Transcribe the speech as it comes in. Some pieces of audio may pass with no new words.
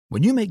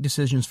When you make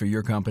decisions for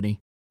your company,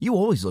 you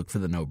always look for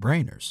the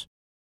no-brainers.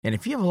 And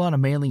if you have a lot of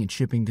mailing and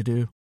shipping to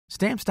do,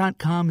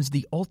 Stamps.com is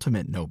the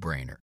ultimate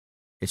no-brainer.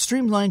 It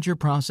streamlines your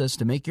process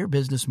to make your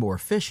business more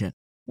efficient,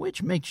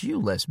 which makes you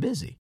less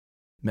busy.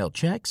 Mail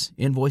checks,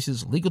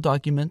 invoices, legal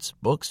documents,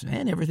 books,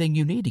 and everything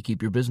you need to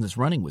keep your business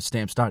running with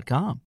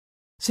Stamps.com.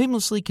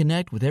 Seamlessly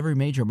connect with every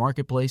major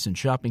marketplace and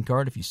shopping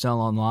cart if you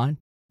sell online.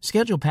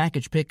 Schedule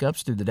package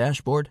pickups through the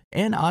dashboard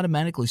and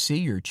automatically see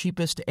your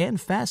cheapest and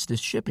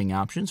fastest shipping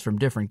options from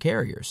different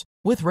carriers,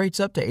 with rates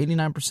up to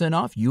 89%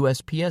 off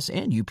USPS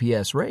and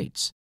UPS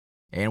rates.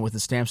 And with the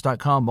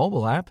Stamps.com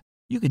mobile app,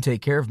 you can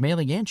take care of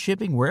mailing and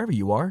shipping wherever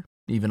you are,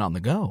 even on the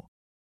go.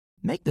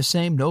 Make the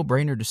same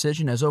no-brainer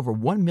decision as over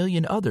 1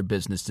 million other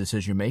business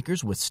decision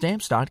makers with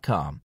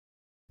Stamps.com.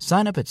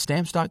 Sign up at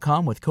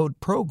Stamps.com with code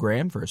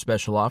PROGRAM for a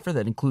special offer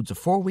that includes a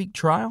 4-week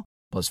trial,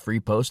 plus free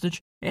postage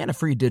and a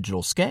free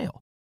digital scale.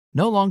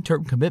 No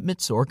long-term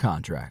commitments or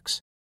contracts.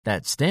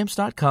 That's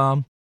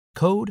Stamps.com,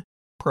 code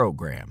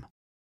PROGRAM.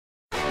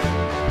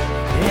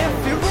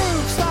 If your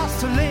roof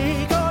starts to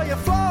leak or your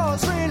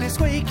floor's really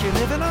squeak, you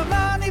live in a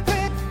money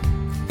pit.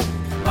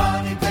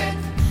 Money pit.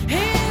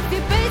 If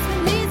your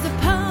basement needs a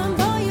pump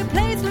or your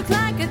place looks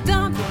like a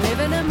dump, you live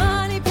in a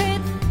money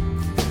pit.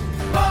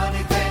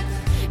 Money pit.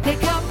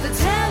 Pick up the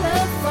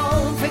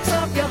telephone, fix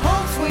up your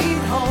home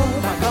sweet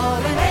home by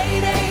calling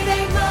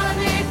 888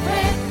 Money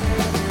Pit.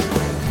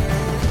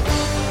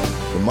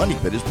 The Money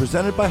Pit is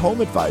presented by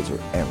Home Advisor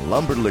and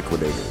Lumber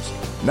Liquidators.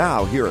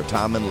 Now, here are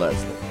Tom and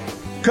Leslie.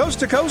 Coast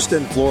to coast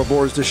and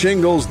floorboards to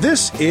shingles,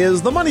 this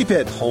is the Money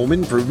Pit Home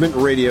Improvement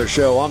Radio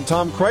Show. I'm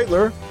Tom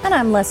Kreitler. And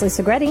I'm Leslie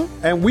Segretti.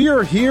 And we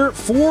are here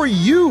for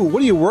you.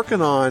 What are you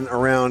working on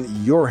around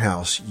your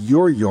house,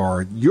 your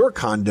yard, your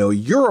condo,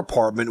 your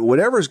apartment,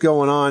 whatever's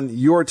going on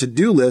your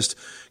to-do list?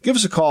 Give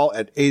us a call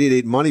at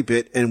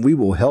 888-MONEY-PIT and we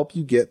will help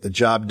you get the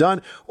job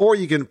done. Or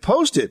you can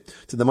post it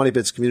to the Money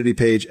Pit's community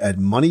page at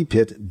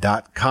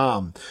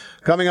moneypit.com.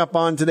 Coming up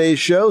on today's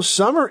show,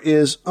 summer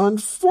is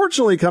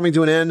unfortunately coming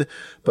to an end,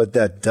 but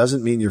that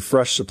doesn't mean your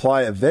fresh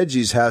supply of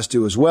veggies has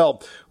to as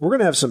well. We're going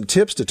to have some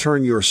tips to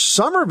turn your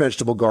summer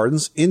vegetable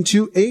gardens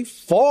into a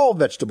fall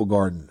vegetable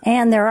garden.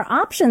 And there are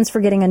options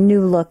for getting a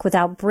new look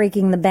without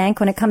breaking the bank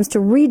when it comes to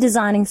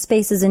redesigning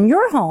spaces in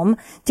your home.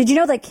 Did you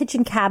know that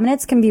kitchen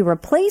cabinets can be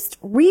replaced,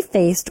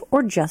 refaced,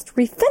 or just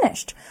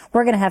refinished?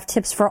 We're going to have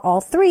tips for all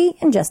three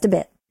in just a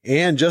bit.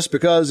 And just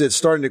because it's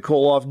starting to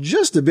cool off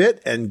just a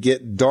bit and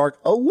get dark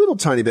a little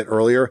tiny bit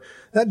earlier,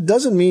 that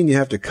doesn't mean you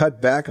have to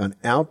cut back on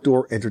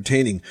outdoor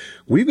entertaining.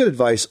 We've got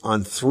advice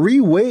on 3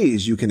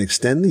 ways you can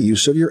extend the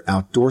use of your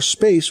outdoor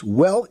space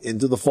well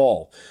into the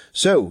fall.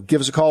 So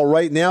give us a call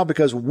right now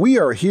because we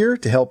are here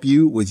to help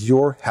you with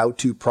your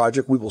how-to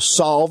project. We will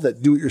solve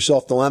that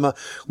do-it-yourself dilemma.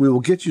 We will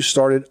get you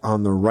started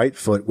on the right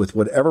foot with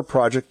whatever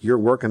project you're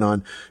working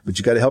on. But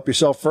you got to help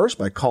yourself first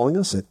by calling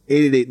us at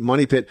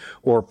 888-MONEY-PIT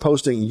or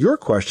posting your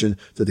question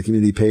to the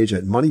community page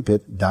at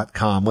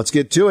moneypit.com. Let's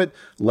get to it.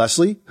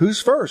 Leslie,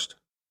 who's first?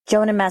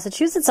 Joan in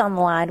Massachusetts on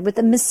the line with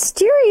a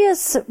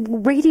mysterious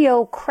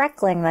radio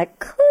crackling that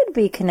could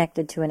be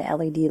connected to an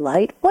LED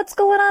light. What's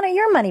going on at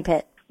your Money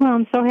Pit? Well,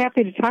 I'm so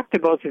happy to talk to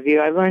both of you.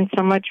 I learned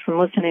so much from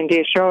listening to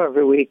your show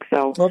every week,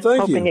 so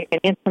hoping you can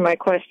answer my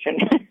question.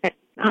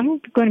 I'm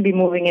going to be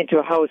moving into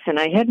a house, and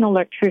I had an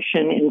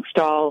electrician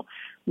install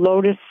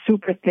Lotus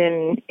super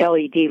thin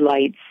LED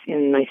lights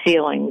in my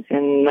ceilings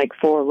in like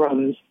 4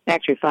 rooms,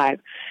 actually 5.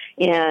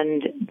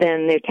 And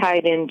then they're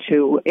tied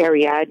into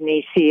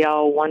Ariadne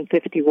CL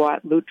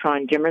 150-watt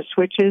Lutron dimmer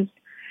switches.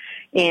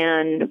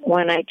 And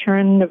when I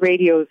turn the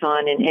radios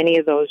on in any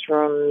of those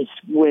rooms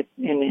to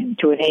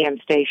an AM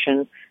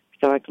station,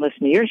 so I can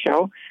listen to your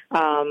show,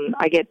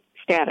 I get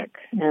static.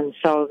 And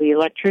so the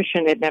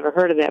electrician had never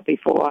heard of that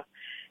before.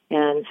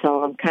 And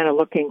so I'm kind of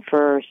looking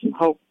for some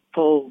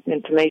hopeful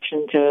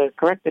information to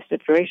correct the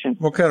situation.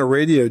 What kind of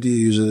radio do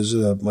you use? Is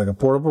it like a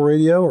portable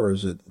radio, or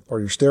is it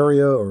part of your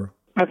stereo, or?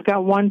 I've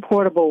got one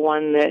portable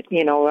one that,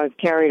 I've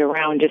carried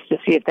around just to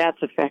see if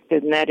that's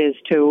affected, and that is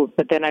too.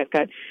 But then I've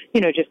got,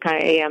 just kind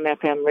of AM,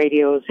 FM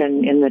radios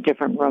in the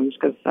different rooms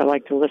because I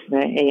like to listen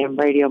to AM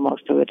radio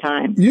most of the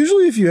time.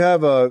 Usually if you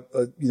have a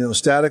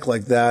static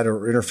like that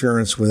or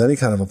interference with any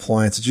kind of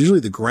appliance, it's usually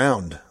the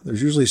ground.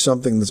 There's usually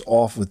something that's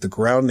off with the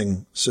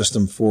grounding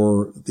system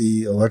for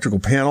the electrical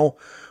panel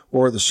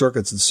or the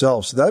circuits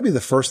itself. So that would be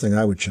the first thing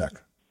I would check.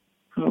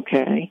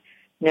 Okay.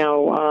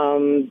 Now,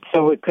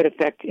 so it could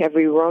affect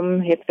every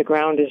room if the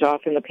ground is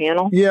off in the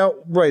panel? Yeah,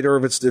 right. Or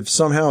if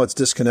somehow it's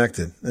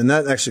disconnected. And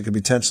that actually could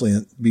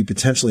be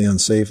potentially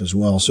unsafe as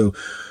well. So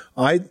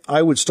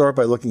I would start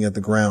by looking at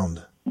the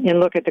ground. And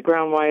look at the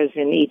ground wires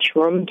in each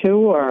room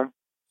too, or?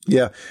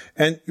 Yeah.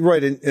 And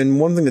right. And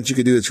one thing that you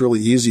could do that's really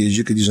easy is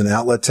you could use an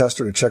outlet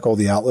tester to check all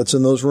the outlets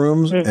in those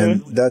rooms. Mm-hmm.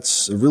 And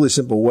that's a really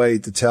simple way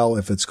to tell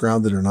if it's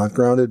grounded or not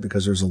grounded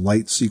because there's a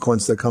light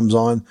sequence that comes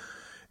on.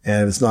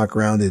 And if it's not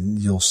grounded,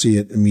 you'll see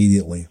it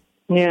immediately.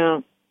 Yeah.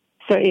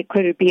 So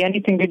could it be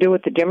anything to do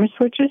with the dimmer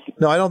switches?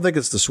 No, I don't think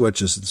it's the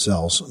switches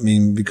themselves. I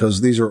mean,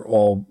 because these are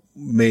all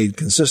made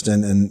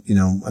consistent. And,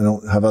 I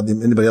don't have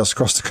anybody else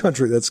across the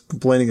country that's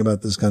complaining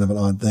about this kind of an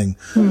odd thing.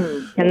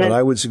 But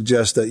I would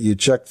suggest that you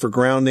check for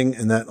grounding,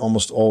 and that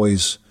almost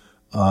always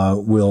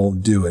will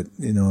do it.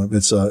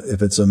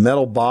 If it's a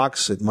metal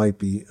box, it might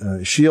be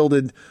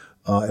shielded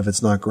if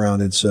it's not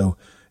grounded. So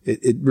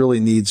it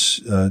really needs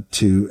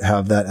to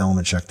have that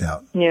element checked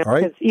out. Yeah, all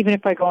right? Because even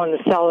if I go in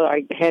the cellar,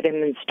 I had him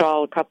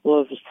install a couple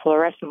of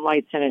fluorescent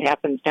lights, and it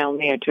happens down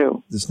there,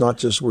 too. It's not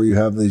just where you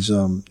have these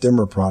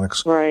dimmer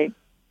products. Right.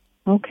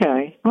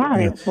 Okay. All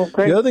right. Yeah. Well,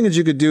 great. The other thing that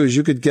you could do is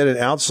you could get an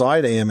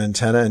outside AM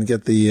antenna and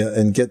get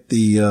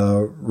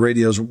the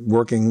radios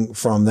working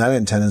from that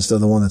antenna instead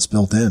of the one that's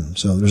built in.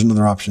 So there's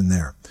another option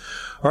there.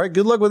 All right.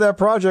 Good luck with that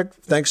project.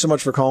 Thanks so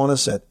much for calling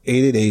us at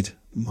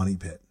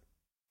 888-MONEY-PIT.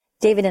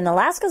 David in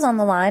Alaska's on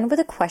the line with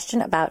a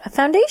question about a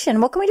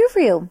foundation. What can we do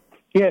for you?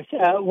 Yes,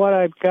 what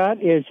I've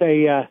got is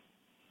a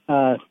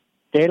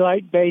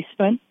daylight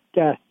basement.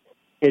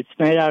 It's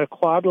made out of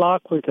quad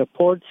lock with a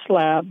poured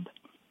slab,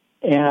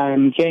 and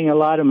I'm getting a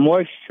lot of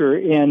moisture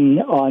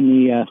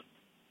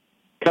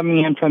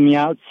coming in from the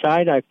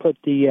outside. I put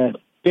the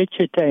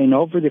bitumen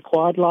over the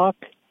quad lock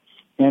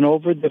and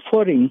over the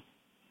footing,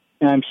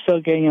 and I'm still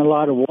getting a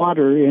lot of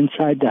water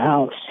inside the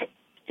house.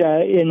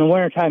 In the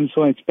winter times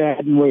when it's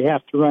bad, and we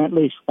have to run at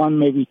least one,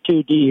 maybe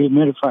two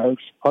dehumidifiers,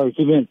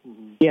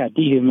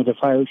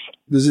 dehumidifiers.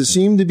 Does it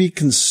seem to be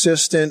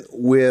consistent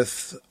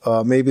with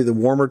maybe the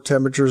warmer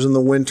temperatures in the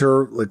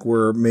winter, like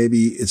where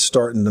maybe it's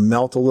starting to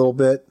melt a little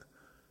bit?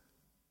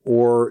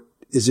 Or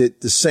is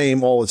it the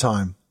same all the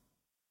time?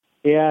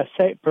 Yeah,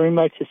 pretty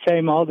much the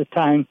same all the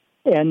time.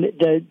 And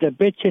the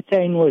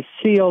bitumen was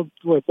sealed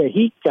with a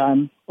heat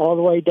gun all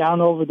the way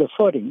down over the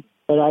footing.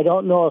 But I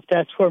don't know if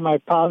that's where my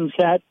problem's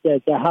at,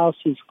 that the house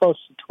is close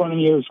to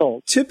 20 years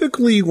old.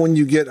 Typically, when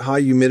you get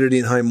high humidity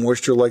and high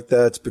moisture like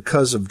that, it's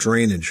because of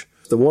drainage.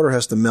 The water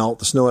has to melt,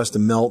 the snow has to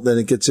melt, then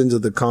it gets into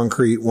the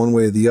concrete one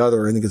way or the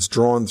other, and it gets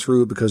drawn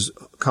through because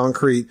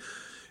concrete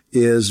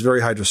is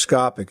very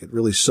hydroscopic. It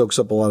really soaks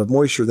up a lot of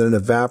moisture, then it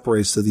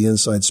evaporates to the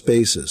inside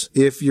spaces.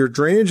 If your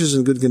drainage is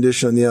in good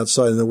condition on the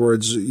outside, in other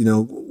words,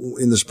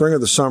 in the spring or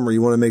the summer,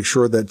 you want to make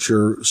sure that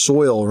your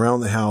soil around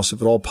the house,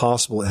 if at all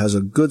possible, it has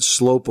a good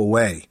slope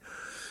away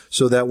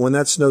so that when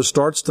that snow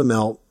starts to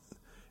melt,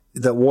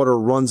 that water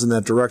runs in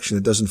that direction.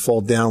 It doesn't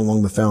fall down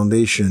along the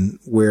foundation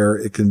where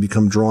it can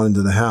become drawn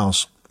into the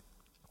house.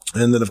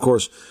 And then, of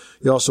course,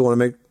 you also want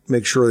to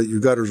make sure that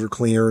your gutters are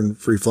clear and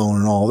free-flowing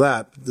and all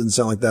that. It doesn't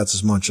sound like that's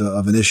as much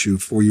of an issue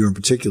for you in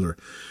particular.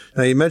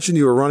 Now, you mentioned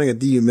you were running a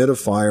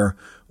dehumidifier.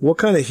 What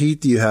kind of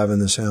heat do you have in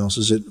this house?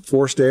 Is it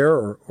forced air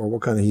or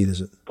what kind of heat is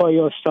it?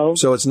 Polio stove.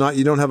 So it's not,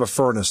 you don't have a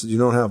furnace. You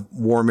don't have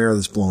warm air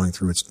that's blowing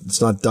through.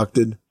 It's not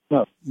ducted?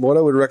 No. What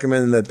I would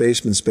recommend in that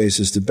basement space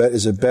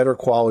is a better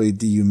quality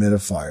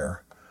dehumidifier.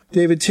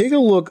 David, take a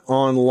look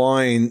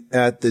online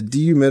at the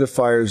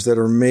dehumidifiers that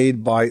are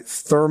made by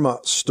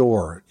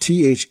ThermaStor,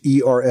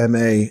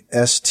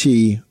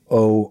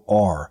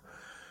 ThermaStor.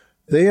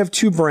 They have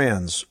two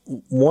brands.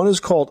 One is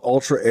called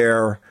Ultra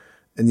Air,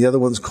 and the other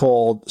one's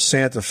called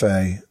Santa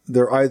Fe.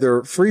 They're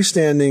either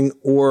freestanding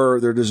or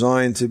they're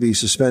designed to be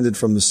suspended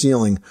from the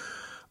ceiling.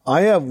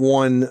 I have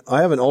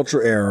an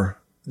Ultra Air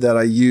that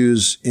I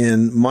use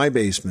in my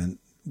basement,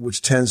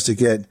 which tends to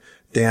get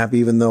damp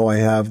even though I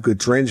have good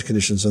drainage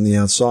conditions on the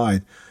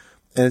outside.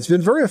 And it's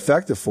been very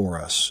effective for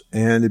us.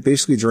 And it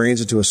basically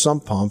drains into a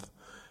sump pump,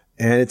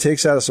 and it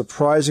takes out a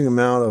surprising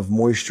amount of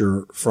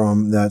moisture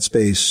from that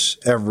space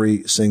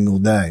every single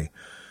day.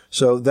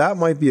 So that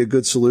might be a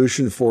good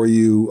solution for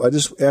you. I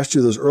just asked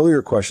you those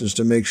earlier questions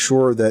to make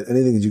sure that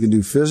anything that you can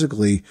do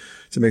physically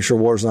to make sure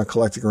water's not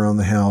collecting around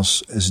the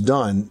house is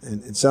done.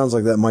 And it sounds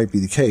like that might be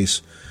the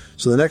case.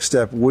 So the next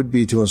step would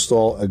be to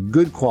install a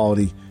good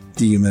quality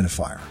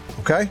dehumidifier.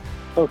 Okay?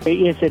 Okay,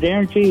 is it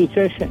energy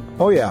efficient?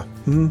 Oh, yeah.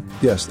 Mm-hmm.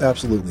 Yes,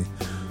 absolutely.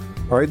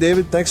 All right,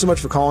 David, thanks so much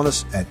for calling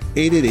us at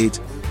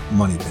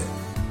 888-MONEY-PIT.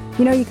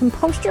 You can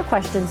post your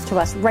questions to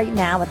us right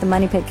now at the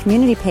Money Pit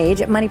community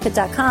page at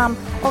moneypit.com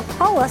or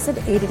call us at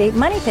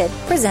 888-MONEY-PIT,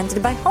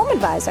 presented by Home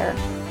Advisor.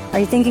 Are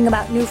you thinking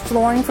about new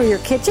flooring for your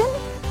kitchen?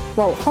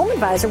 Well, Home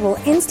Advisor will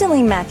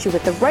instantly match you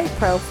with the right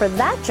pro for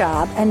that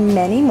job and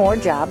many more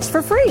jobs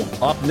for free.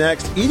 Up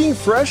next, eating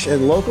fresh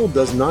and local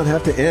does not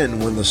have to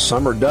end when the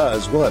summer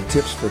does. We'll have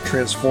tips for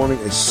transforming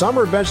a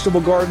summer vegetable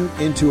garden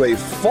into a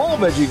fall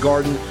veggie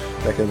garden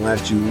that can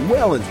last you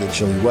well into the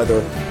chilly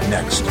weather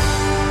next.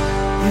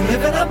 You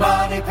live in a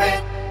money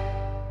pit.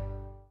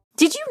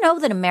 Did you know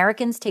that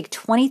Americans take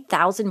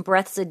 20,000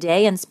 breaths a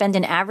day and spend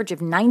an average of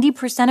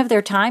 90% of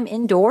their time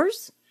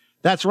indoors?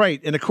 That's right.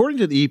 And according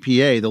to the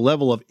EPA, the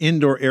level of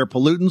indoor air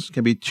pollutants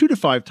can be 2 to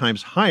 5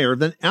 times higher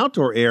than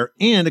outdoor air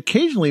and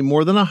occasionally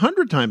more than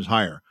 100 times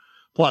higher.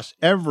 Plus,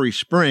 every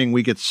spring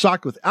we get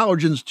socked with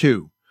allergens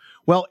too.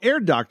 Well, Air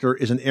Doctor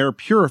is an air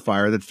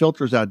purifier that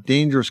filters out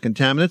dangerous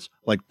contaminants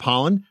like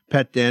pollen,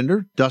 pet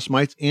dander, dust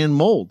mites, and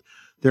mold.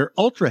 Their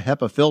Ultra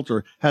HEPA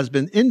filter has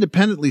been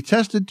independently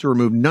tested to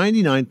remove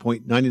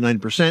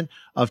 99.99%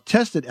 of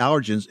tested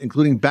allergens,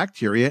 including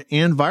bacteria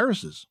and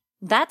viruses.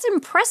 That's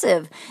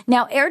impressive.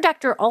 Now, Air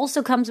Ductor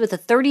also comes with a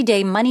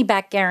 30-day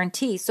money-back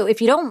guarantee, so if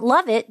you don't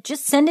love it,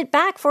 just send it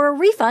back for a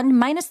refund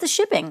minus the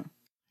shipping.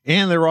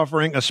 And they're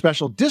offering a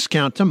special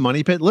discount to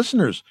Money Pit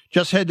listeners.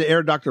 Just head to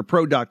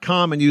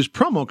airdoctorpro.com and use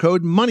promo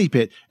code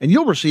MONEYPIT, and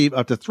you'll receive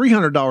up to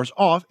 $300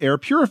 off air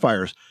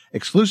purifiers.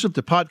 Exclusive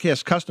to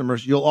podcast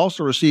customers, you'll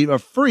also receive a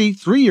free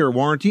 3-year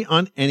warranty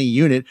on any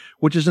unit,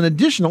 which is an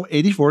additional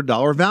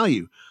 $84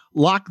 value.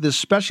 Lock this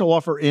special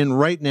offer in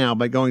right now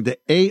by going to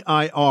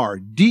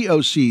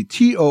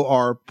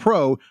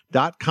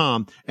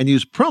airdoctorpro.com and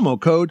use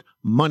promo code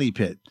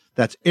MONEYPIT.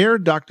 That's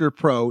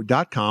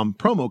airdoctorpro.com,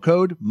 promo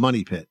code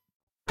MONEYPIT.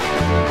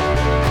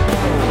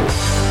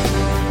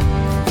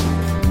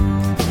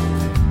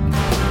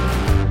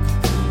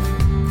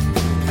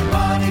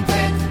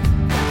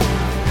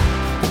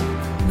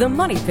 The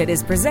Money Pit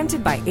is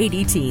presented by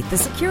ADT, the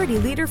security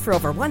leader for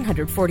over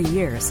 140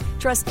 years.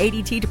 Trust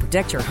ADT to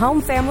protect your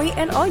home, family,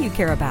 and all you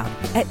care about.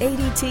 At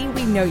ADT,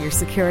 we know your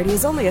security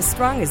is only as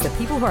strong as the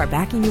people who are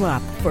backing you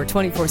up. For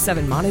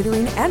 24/7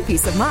 monitoring and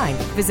peace of mind,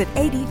 visit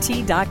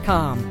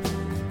ADT.com.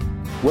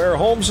 Where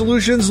home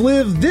solutions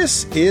live,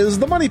 this is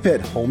the Money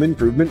Pit Home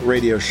Improvement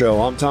Radio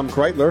Show. I'm Tom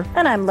Kreitler.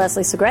 And I'm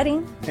Leslie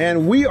Segretti.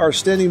 And we are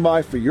standing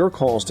by for your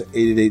calls to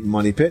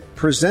 888-MONEY-PIT,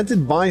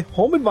 presented by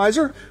Home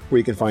Advisor, where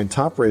you can find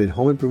top-rated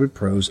home improvement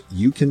pros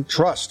you can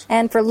trust.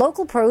 And for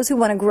local pros who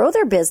want to grow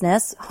their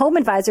business, Home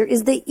Advisor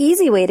is the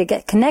easy way to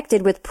get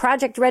connected with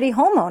project-ready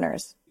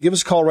homeowners. Give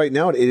us a call right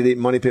now at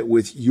 888-MONEY-PIT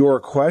with your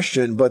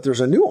question. But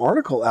there's a new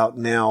article out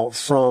now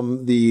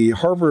from the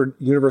Harvard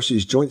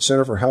University's Joint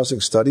Center for Housing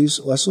Studies,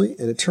 Leslie,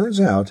 and it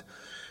turns out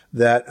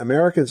that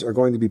Americans are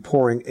going to be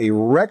pouring a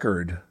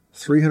record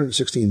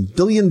 $316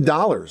 billion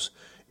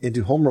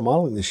into home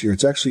remodeling this year.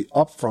 It's actually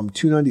up from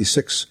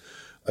 $296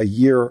 a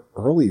year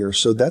earlier.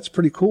 So that's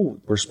pretty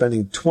cool. We're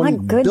spending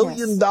 $20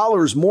 billion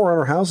more on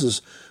our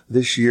houses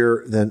this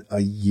year than a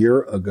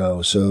year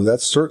ago. So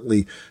that's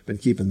certainly been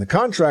keeping the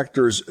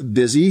contractors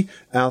busy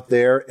out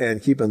there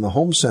and keeping the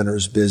home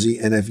centers busy.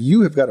 And if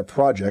you have got a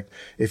project,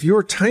 if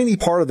your tiny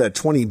part of that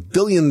 $20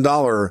 billion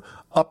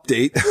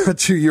update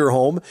to your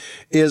home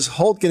is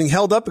getting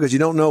held up because you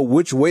don't know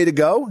which way to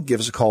go, give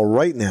us a call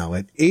right now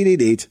at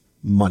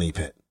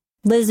 888-MONEY-PIT.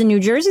 Liz in New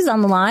Jersey's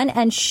on the line,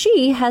 and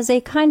she has a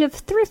kind of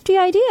thrifty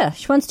idea.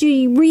 She wants to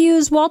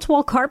reuse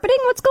wall-to-wall carpeting.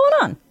 What's going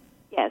on?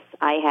 Yes,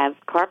 I have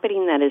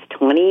carpeting that is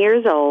 20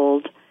 years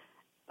old,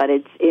 but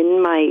it's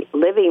in my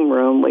living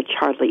room, which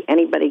hardly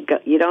anybody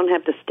you don't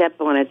have to step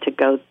on it to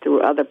go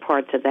through other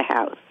parts of the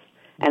house,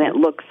 and it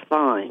looks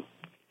fine.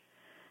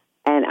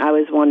 And I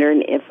was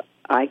wondering if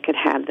I could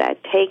have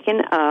that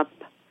taken up,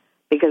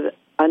 because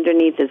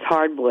underneath is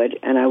hardwood,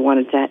 and I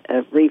wanted to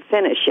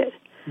refinish it.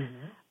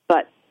 Mm-hmm.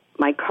 But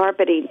my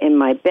carpeting in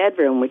my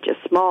bedroom, which is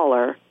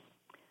smaller,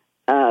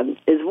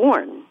 is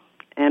worn.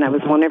 And I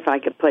was wondering if I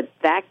could put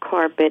that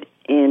carpet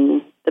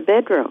in the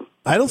bedroom.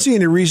 I don't see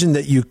any reason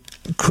that you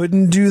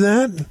couldn't do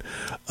that.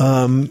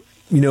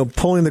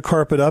 Pulling the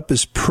carpet up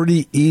is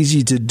pretty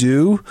easy to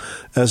do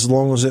as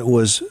long as it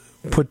was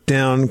put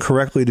down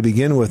correctly to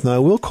begin with. Now, I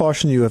will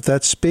caution you, if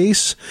that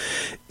space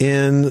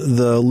in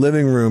the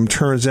living room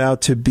turns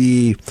out to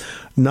be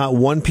not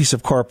one piece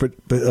of carpet,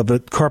 but a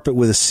carpet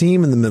with a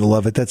seam in the middle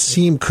of it, that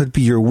seam could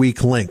be your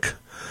weak link.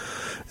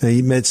 Now,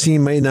 that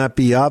seam may not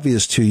be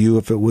obvious to you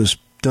if it was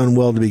done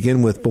well to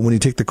begin with, but when you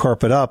take the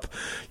carpet up,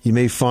 you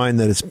may find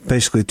that it's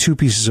basically two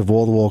pieces of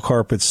wall-to-wall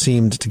carpet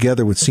seamed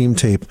together with seam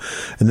tape.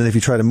 And then if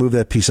you try to move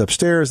that piece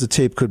upstairs, the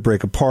tape could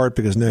break apart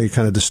because now you're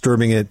kind of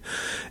disturbing it,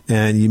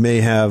 and you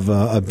may have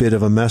a bit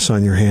of a mess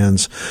on your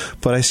hands.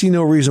 But I see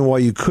no reason why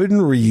you couldn't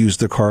reuse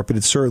the carpet.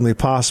 It's certainly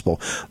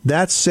possible.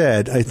 That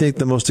said, I think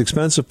the most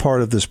expensive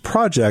part of this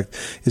project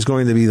is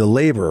going to be the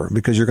labor,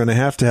 because you're going to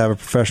have a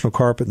professional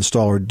carpet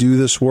installer do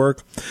this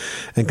work.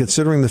 And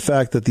considering the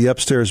fact that the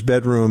upstairs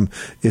bedroom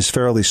is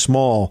fairly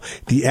small,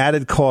 the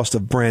added cost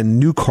of brand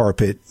new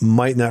carpet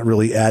might not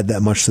really add that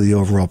much to the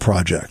overall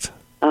project.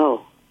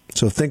 Oh.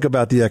 So think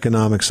about the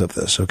economics of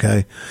this,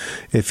 okay?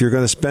 If you're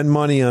going to spend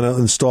money on an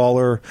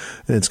installer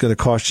and it's going to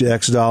cost you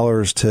X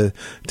dollars to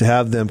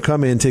have them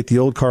come in, take the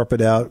old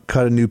carpet out,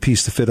 cut a new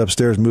piece to fit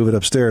upstairs, move it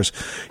upstairs,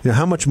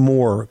 how much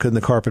more could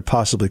the carpet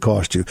possibly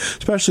cost you,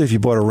 especially if you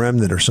bought a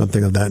remnant or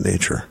something of that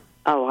nature?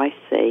 Oh, I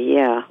see,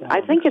 yeah.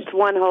 I think it's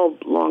one whole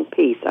long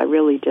piece. I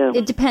really do.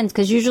 It depends,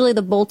 because usually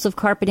the bolts of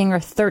carpeting are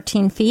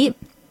 13 feet.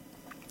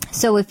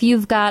 So if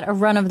you've got a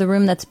run of the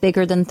room that's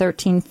bigger than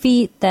 13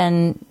 feet,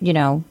 then,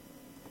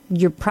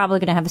 you're probably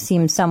going to have a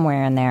seam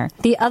somewhere in there.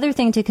 The other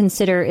thing to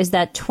consider is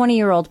that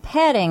 20-year-old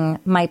padding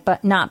might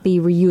not be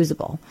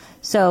reusable.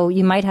 So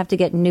you might have to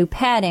get new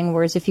padding,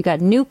 whereas if you got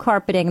new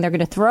carpeting, they're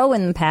going to throw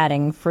in the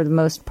padding for the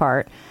most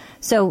part.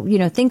 So,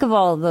 think of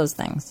all of those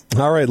things.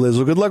 All right, Liz.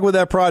 Well, good luck with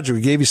that project.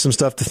 We gave you some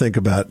stuff to think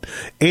about.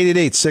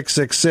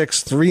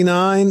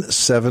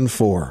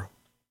 888-666-3974.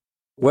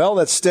 Well,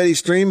 that steady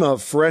stream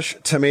of fresh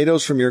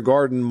tomatoes from your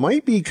garden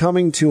might be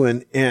coming to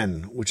an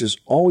end, which is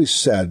always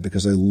sad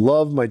because I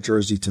love my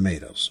Jersey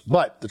tomatoes.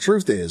 But the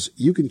truth is,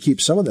 you can keep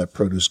some of that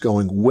produce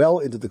going well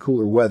into the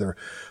cooler weather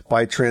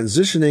by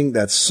transitioning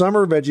that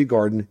summer veggie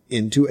garden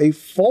into a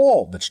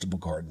fall vegetable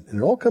garden. And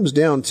it all comes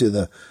down to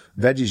the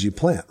veggies you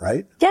plant,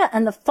 right? Yeah,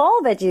 and the fall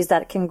veggies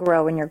that can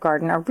grow in your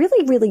garden are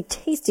really, really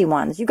tasty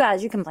ones. You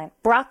guys, you can plant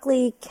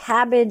broccoli,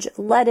 cabbage,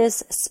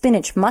 lettuce,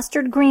 spinach,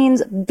 mustard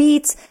greens,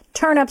 beets,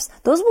 turnips.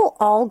 Those will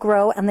all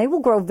grow, and they will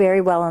grow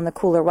very well in the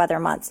cooler weather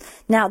months.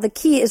 Now, the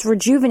key is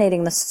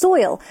rejuvenating the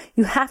soil.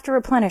 You have to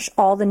replenish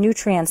all the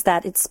nutrients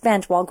that it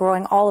spent while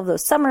growing all of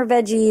those summer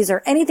veggies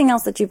or anything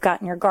else that you've got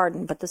in your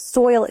garden. But the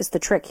soil is the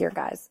trick here,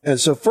 guys. And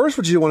so first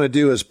what you want to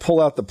do is pull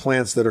out the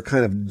plants that are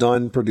kind of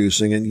done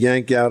producing and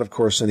yank out, of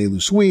course, any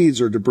loose weeds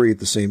or debris at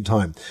the same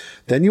time.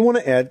 Then you want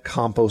to add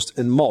compost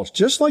and mulch,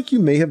 just like you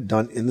may have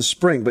done in the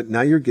spring, but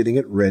now you're getting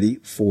it ready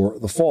for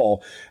the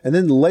fall. And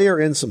then layer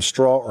in some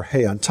straw or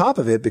hay on top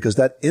of it because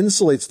that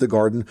insulates the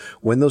garden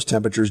when those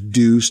temperatures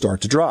do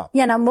start to drop.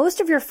 Yeah, now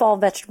most of your fall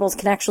vegetables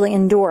can actually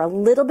endure a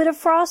little bit of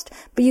frost,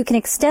 but you can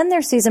extend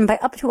their season by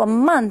up to a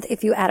month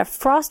if you add a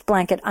frost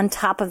blanket on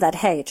top of that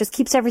hay. It just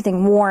keeps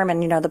everything warm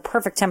and, the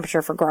perfect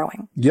temperature for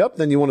growing. Yep,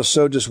 then you want to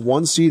sow just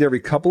one seed every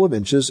couple of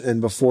inches,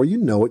 and before you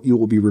know it, you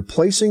will be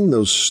replacing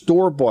those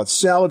store-bought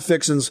salad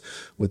fixins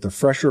with the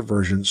fresher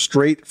version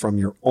straight from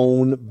your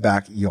own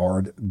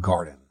backyard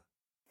garden.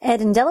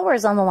 Ed in Delaware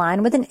is on the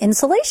line with an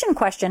insulation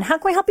question. How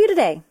can we help you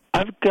today?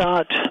 I've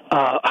got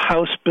a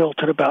house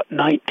built at about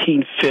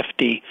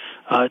 1950.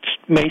 It's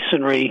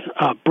masonry,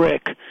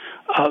 brick,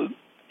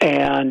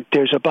 and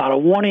there's about a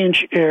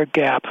 1-inch air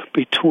gap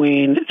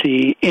between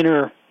the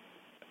inner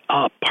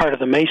part of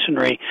the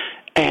masonry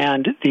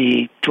and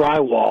the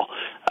drywall.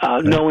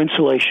 No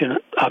insulation.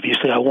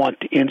 Obviously, I want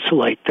to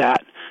insulate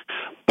that.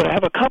 But I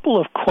have a couple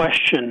of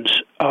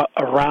questions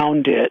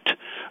around it.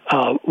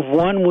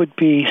 One would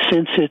be,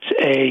 since it's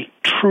a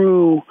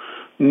true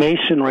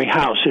masonry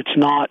house, it's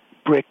not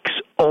bricks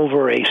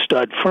over a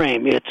stud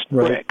frame, it's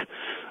brick.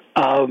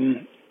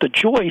 The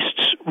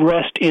joists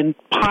rest in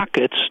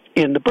pockets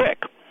in the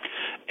brick.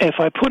 If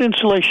I put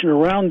insulation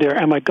around there,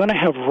 am I going to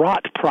have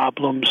rot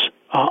problems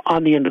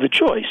on the end of the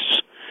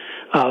joists?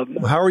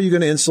 How are you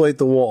going to insulate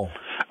the wall?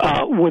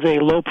 With a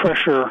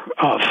low-pressure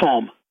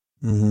foam.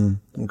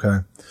 Mm-hmm. Okay.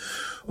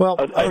 Well,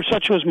 or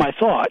such was my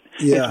thought.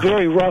 Yeah. It's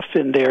very rough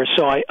in there,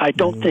 so I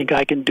don't think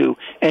I can do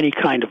any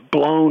kind of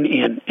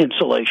blown-in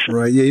insulation.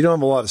 Right, yeah, you don't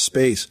have a lot of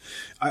space.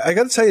 I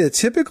got to tell you that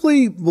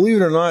typically,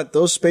 believe it or not,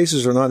 those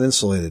spaces are not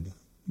insulated,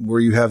 where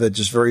you have that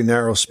just very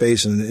narrow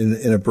space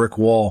in a brick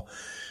wall.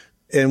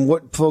 And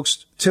what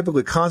folks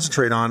typically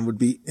concentrate on would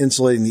be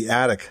insulating the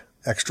attic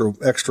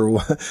extra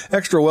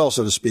well,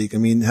 so to speak. I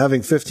mean,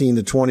 having 15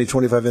 to 20,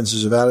 25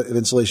 inches of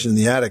insulation in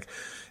the attic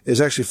is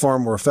actually far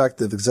more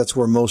effective because that's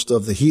where most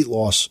of the heat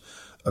loss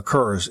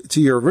occurs. To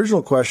your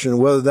original question,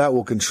 whether that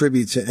will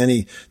contribute to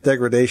any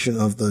degradation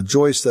of the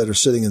joists that are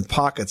sitting in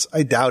pockets,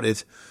 I doubt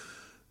it.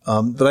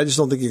 But I just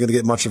don't think you're going to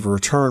get much of a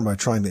return by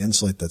trying to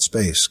insulate that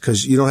space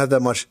because you don't have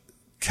that much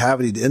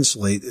cavity to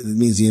insulate. It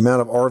means the amount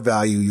of R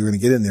value you're going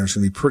to get in there is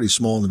going to be pretty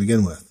small to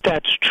begin with.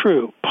 That's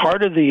true.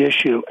 Part of the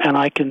issue, and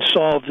I can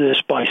solve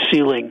this by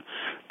sealing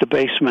the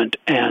basement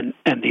and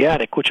the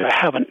attic, which I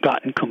haven't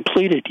gotten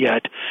completed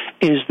yet,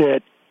 is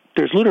that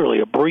there's literally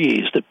a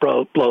breeze that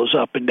blows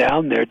up and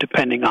down there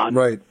depending on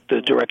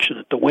the direction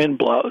that the wind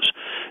blows.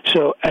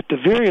 So at the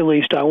very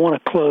least, I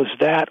want to close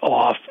that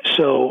off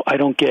so I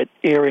don't get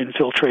air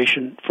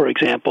infiltration, for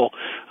example,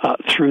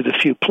 through the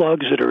few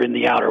plugs that are in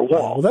the outer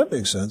wall. Well, that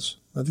makes sense.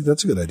 I think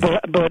that's a good idea.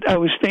 But I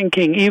was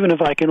thinking, even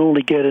if I can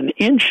only get an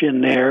inch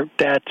in there,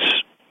 that's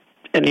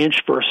an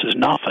inch versus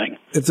nothing.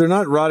 If they're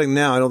not rotting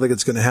now, I don't think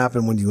it's going to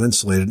happen when you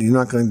insulate it. You're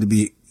not going to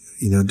be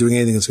doing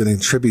anything that's going to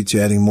contribute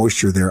to adding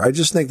moisture there. I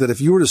just think that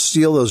if you were to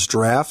seal those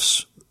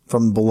drafts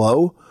from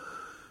below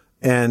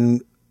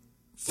and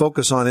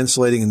focus on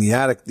insulating in the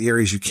attic, the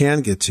areas you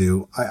can get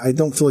to, I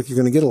don't feel like you're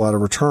going to get a lot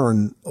of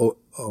return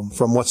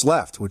from what's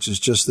left, which is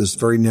just this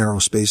very narrow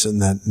space in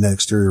that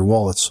exterior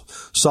wall. It's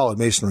solid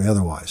masonry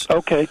otherwise.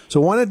 Okay.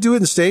 So why not do it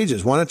in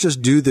stages? Why not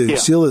just do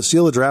seal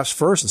the drafts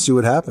first and see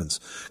what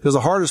happens? Because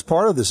the hardest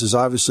part of this is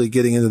obviously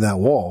getting into that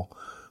wall.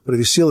 But if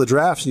you seal the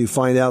drafts and you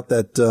find out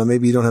that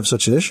maybe you don't have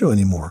such an issue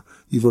anymore,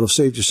 you would have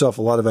saved yourself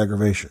a lot of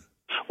aggravation.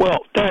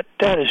 Well,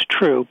 that is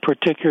true,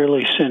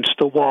 particularly since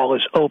the wall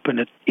is open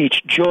at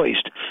each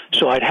joist.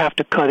 So I'd have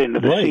to cut into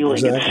the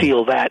ceiling and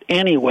seal that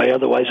anyway.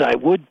 Otherwise, I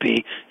would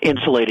be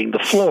insulating the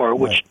floor,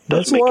 which doesn't make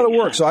That's a lot of any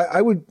work. sense. So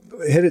I would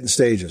hit it in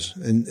stages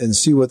and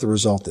see what the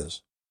result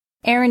is.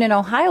 Aaron in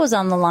Ohio is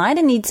on the line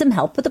and needs some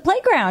help with the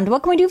playground.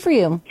 What can we do for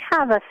you? I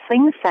have a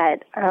swing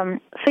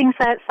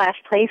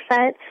set/play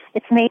set.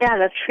 It's made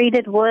out of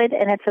treated wood,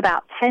 and it's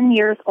about 10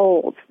 years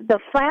old. The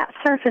flat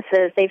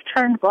surfaces, they've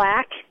turned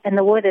black, and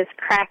the wood is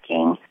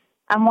cracking.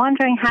 I'm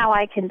wondering how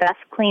I can best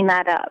clean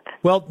that up.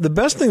 Well, the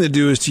best thing to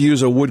do is to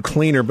use a wood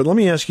cleaner, but let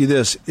me ask you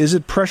this. Is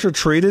it pressure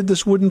treated,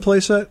 this wooden play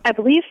set? I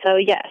believe so,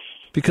 yes.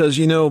 Because,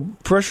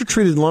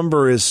 pressure-treated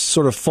lumber is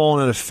sort of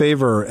fallen out of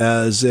favor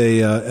as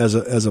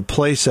a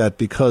play set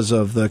because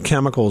of the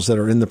chemicals that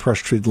are in the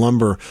pressure-treated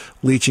lumber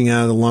leaching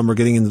out of the lumber,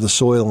 getting into the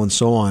soil, and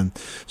so on.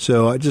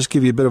 So I just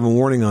give you a bit of a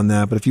warning on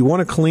that. But if you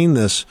want to clean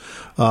this,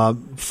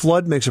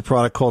 Flood makes a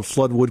product called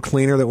Flood Wood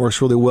Cleaner that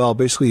works really well.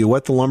 Basically, you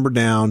wet the lumber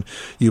down,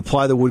 you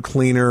apply the wood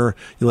cleaner,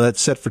 you let it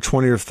set for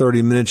 20 or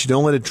 30 minutes. You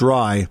don't let it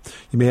dry.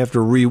 You may have to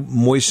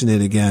re-moisten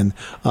it again,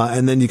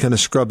 and then you kind of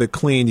scrub it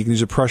clean. You can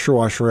use a pressure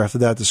washer after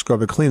that to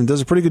scrub it clean. It does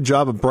a pretty good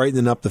job of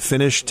brightening up the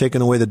finish,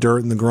 taking away the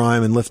dirt and the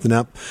grime and lifting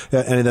up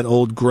any of that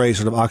old gray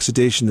sort of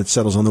oxidation that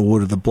settles on the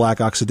wood or the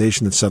black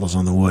oxidation that settles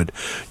on the wood.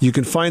 You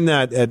can find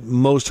that at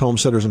most home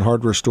centers and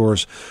hardware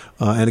stores,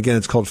 and again,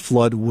 it's called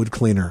Flood Wood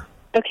Cleaner.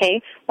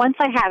 Okay, once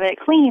I have it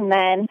clean,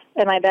 then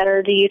am I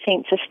better, do you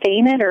think, to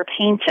stain it or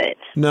paint it?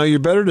 No, you're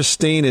better to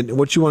stain it.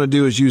 What you want to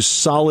do is use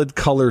solid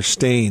color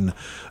stain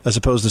as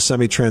opposed to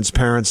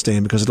semi-transparent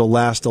stain because it'll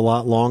last a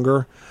lot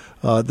longer.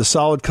 The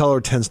solid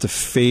color tends to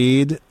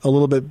fade a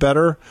little bit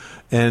better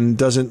and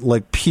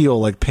doesn't peel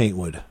like paint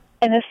would.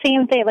 And the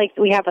same thing,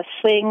 we have a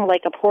swing,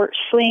 like a porch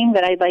swing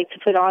that I'd like to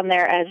put on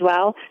there as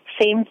well.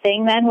 Same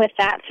thing then with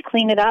that to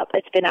clean it up.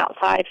 It's been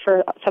outside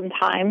for some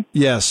time.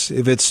 Yes,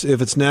 if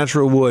it's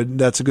natural wood,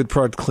 that's a good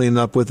product to clean it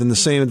up with. And the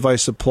same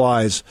advice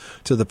applies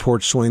to the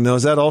porch swing. Now,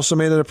 is that also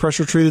made out of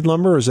pressure-treated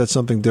lumber, or is that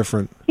something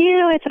different?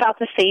 It's about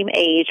the same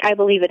age. I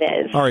believe it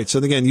is. All right, so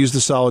again, use the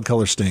solid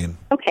color stain.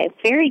 Okay,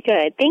 very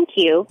good. Thank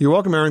you. You're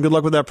welcome, Aaron. Good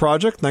luck with that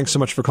project. Thanks so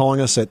much for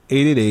calling us at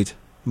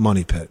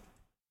 888-MONEY-PIT.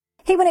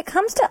 Hey, when it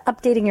comes to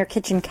updating your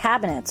kitchen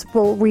cabinets,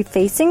 will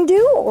refacing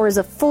do, or is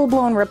a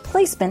full-blown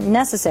replacement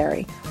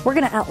necessary? We're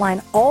going to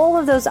outline all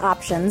of those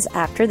options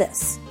after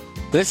this.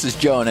 This is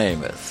Joan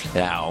Amos.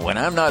 Now, when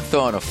I'm not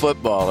throwing a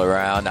football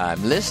around,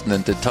 I'm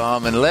listening to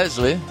Tom and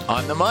Leslie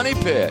on The Money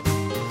Pit.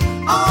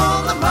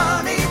 On The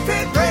Money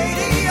Pit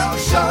Radio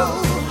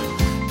Show.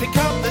 Pick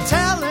up the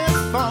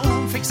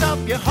telephone, fix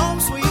up your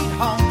home sweet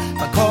home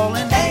by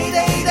calling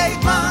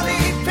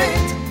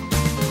 888-MONEY-PIT.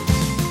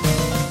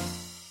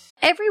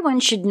 Everyone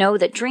should know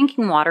that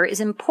drinking water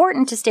is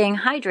important to staying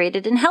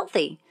hydrated and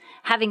healthy.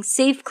 Having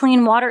safe,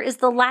 clean water is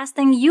the last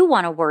thing you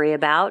want to worry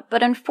about,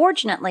 but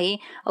unfortunately,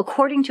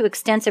 according to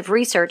extensive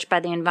research by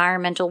the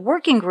Environmental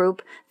Working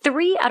Group,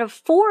 3 out of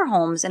 4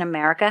 homes in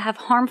America have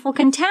harmful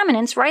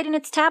contaminants right in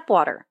its tap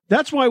water.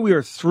 That's why we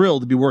are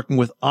thrilled to be working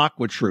with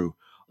AquaTrue.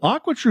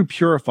 AquaTrue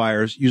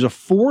purifiers use a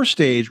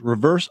 4-stage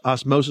reverse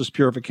osmosis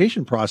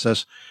purification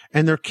process,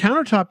 and their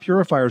countertop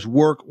purifiers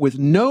work with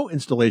no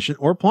installation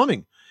or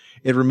plumbing.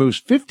 It removes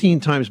 15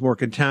 times more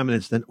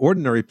contaminants than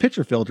ordinary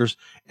pitcher filters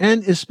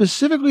and is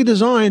specifically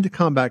designed to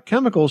combat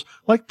chemicals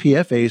like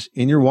PFAS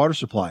in your water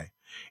supply.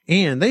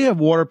 And they have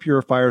water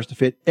purifiers to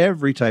fit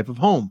every type of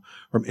home,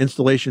 from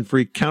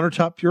installation-free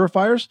countertop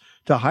purifiers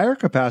to higher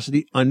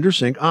capacity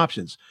under-sink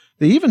options.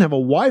 They even have a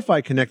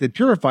Wi-Fi connected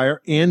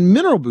purifier and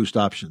mineral boost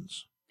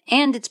options.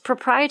 And its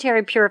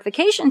proprietary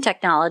purification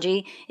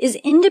technology is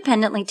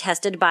independently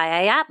tested by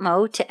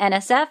IAPMO to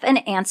NSF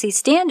and ANSI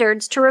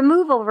standards to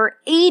remove over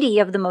 80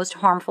 of the most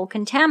harmful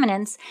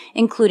contaminants,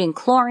 including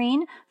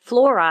chlorine,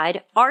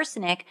 fluoride,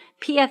 arsenic,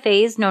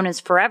 PFAS known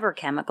as forever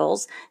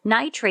chemicals,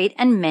 nitrate,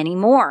 and many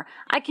more.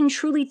 I can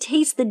truly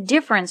taste the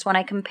difference when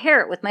I compare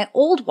it with my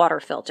old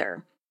water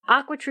filter.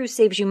 AquaTrue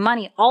saves you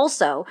money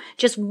also.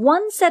 Just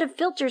one set of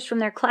filters from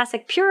their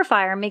classic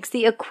purifier makes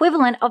the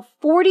equivalent of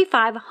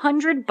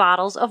 4,500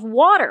 bottles of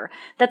water.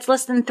 That's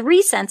less than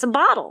 3 cents a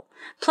bottle.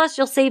 Plus,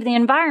 you'll save the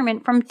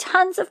environment from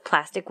tons of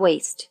plastic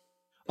waste.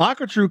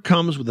 AquaTrue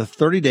comes with a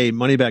 30-day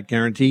money-back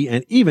guarantee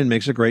and even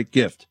makes a great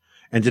gift.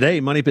 And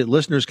today, Money Pit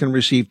listeners can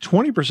receive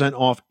 20%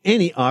 off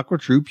any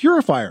AquaTrue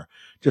purifier.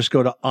 Just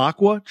go to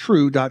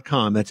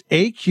aquatrue.com. That's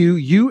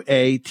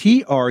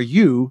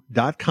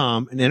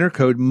AQUATRU.com and enter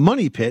code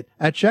MONEYPIT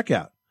at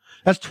checkout.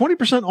 That's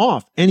 20%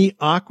 off any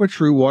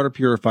AquaTrue water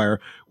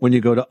purifier when you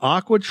go to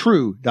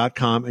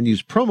aquatrue.com and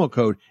use promo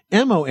code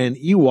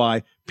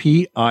MONEYPIT.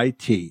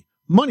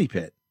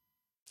 MONEYPIT.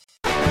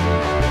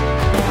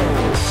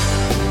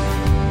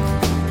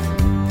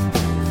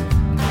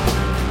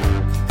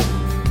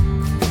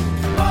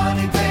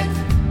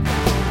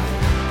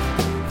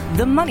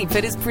 The Money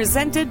Pit is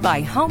presented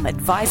by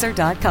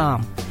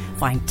HomeAdvisor.com.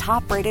 Find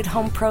top-rated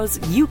home pros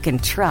you can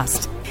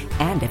trust.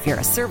 And if you're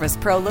a service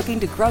pro looking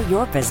to grow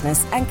your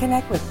business and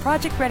connect with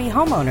project-ready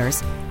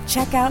homeowners,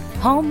 check out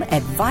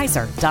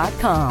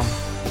HomeAdvisor.com.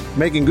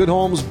 Making good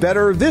homes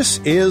better. This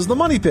is the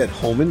Money Pit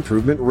Home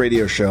Improvement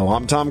Radio Show.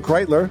 I'm Tom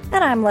Kreitler.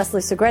 And I'm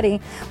Leslie Segretti.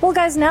 Well,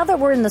 guys, now that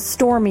we're in the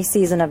stormy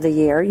season of the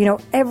year,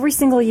 every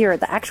single year,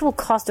 the actual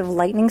cost of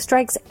lightning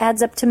strikes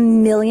adds up to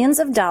millions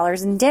of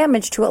dollars in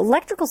damage to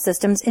electrical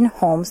systems in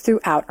homes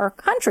throughout our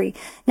country.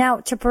 Now,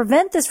 to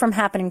prevent this from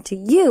happening to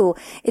you,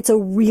 it's a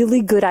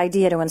really good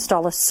idea to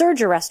install a surge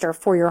arrestor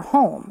for your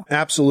home.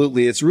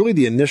 Absolutely. It's really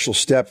the initial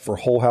step for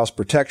whole house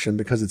protection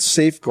because it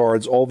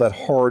safeguards all that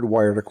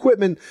hardwired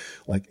equipment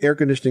like air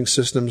conditioning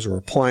systems or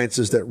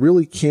appliances that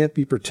really can't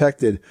be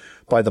protected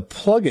by the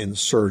plug-in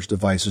surge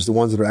devices, the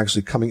ones that are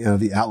actually coming out of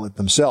the outlet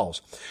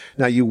themselves.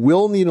 Now, you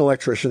will need an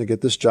electrician to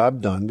get this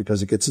job done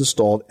because it gets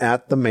installed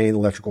at the main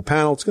electrical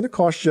panel. It's going to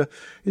cost you,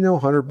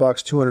 $100,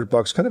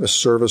 $200, kind of a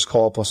service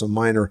call plus a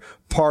minor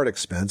part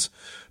expense.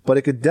 But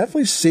it could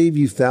definitely save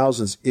you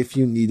thousands if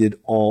you needed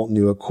all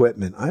new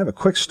equipment. I have a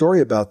quick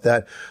story about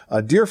that.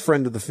 A dear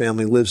friend of the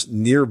family lives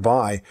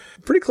nearby,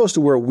 pretty close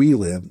to where we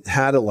live,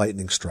 had a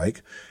lightning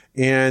strike.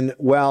 And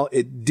while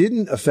it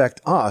didn't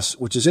affect us,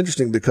 which is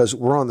interesting because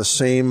we're on the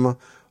same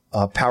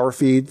power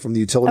feed from the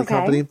utility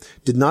company,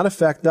 did not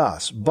affect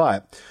us.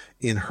 But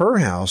in her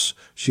house,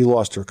 she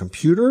lost her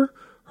computer,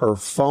 her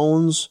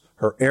phones,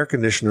 her air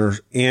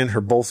conditioners, and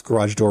her both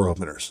garage door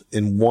openers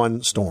in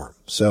one storm.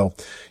 So,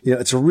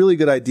 it's a really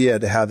good idea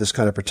to have this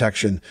kind of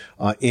protection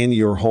in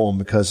your home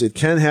because it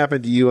can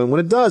happen to you. And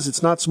when it does,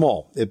 it's not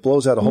small. It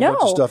blows out a whole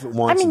bunch of stuff at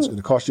once. And it's going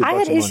to cost you a bunch of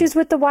money. I had issues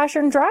with the washer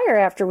and dryer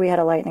after we had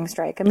a lightning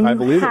strike. I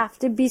mean, you have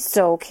to be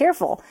so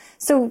careful.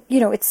 So,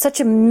 it's such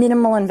a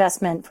minimal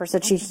investment for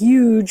such a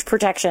huge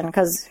protection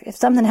because if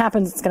something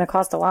happens, it's going to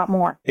cost a lot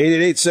more.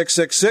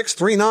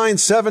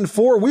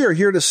 888-666-3974. We are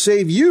here to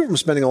save you from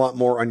spending a lot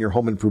more on your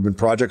home improvement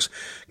projects.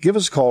 Give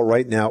us a call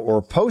right now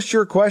or post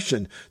your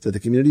question to the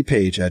community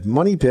page at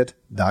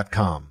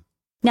moneypit.com.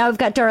 Now we've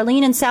got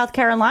Darlene in South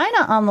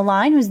Carolina on the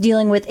line who's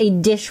dealing with a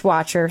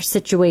dishwasher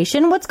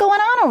situation. What's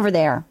going on over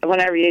there?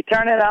 Whenever you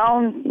turn it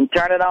on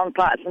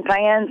pots and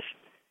pans,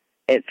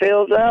 it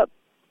fills up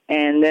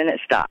and then it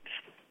stops.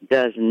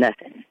 Does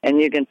nothing.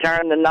 And you can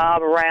turn the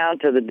knob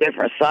around to the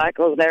different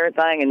cycles and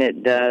everything, and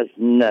it does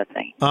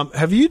nothing.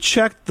 Have you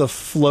checked the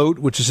float,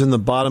 which is in the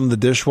bottom of the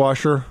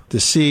dishwasher, to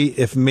see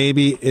if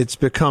maybe it's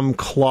become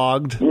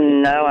clogged?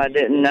 No, I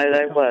didn't know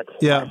there was.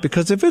 Yeah,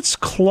 because if it's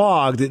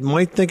clogged, it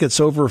might think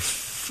it's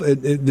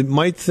it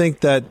might think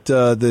that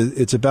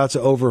it's about to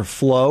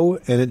overflow,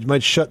 and it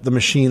might shut the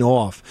machine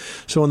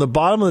off. So on the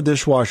bottom of the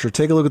dishwasher,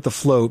 take a look at the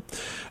float,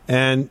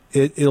 and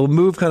it'll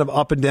move kind of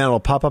up and down. It'll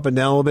pop up and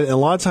down a little bit, and a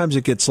lot of times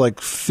it gets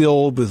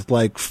filled with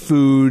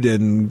food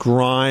and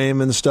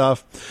grime and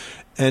stuff.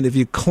 And if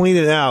you clean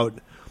it out,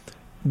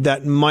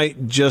 that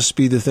might just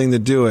be the thing to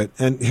do it.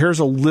 And here's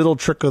a little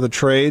trick of the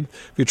trade.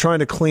 If you're trying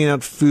to clean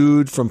out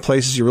food from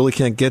places you really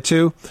can't get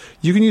to,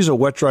 you can use a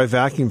wet-dry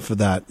vacuum for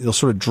that. It'll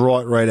sort of draw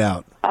it right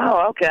out.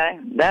 Oh, okay.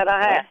 That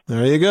I have.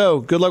 There you go.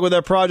 Good luck with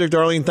that project,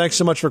 Darlene. Thanks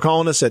so much for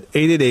calling us at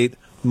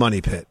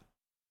 888-MONEY-PIT.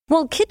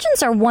 Well,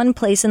 kitchens are one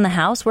place in the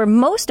house where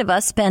most of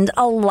us spend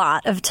a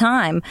lot of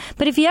time.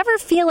 But if you ever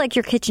feel like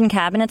your kitchen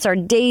cabinets are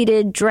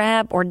dated,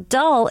 drab, or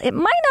dull, it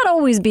might not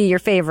always be your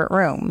favorite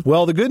room.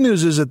 Well, the good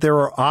news is that there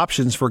are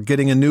options for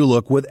getting a new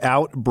look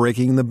without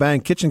breaking the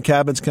bank. Kitchen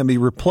cabinets can be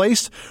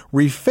replaced,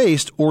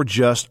 refaced, or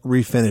just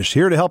refinished.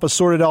 Here to help us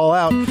sort it all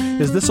out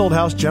is This Old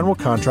House general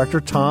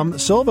contractor Tom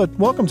Silva.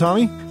 Welcome,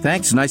 Tommy.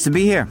 Thanks. Nice to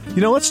be here.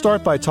 Let's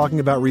start by talking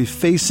about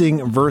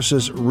refacing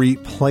versus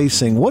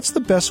replacing. What's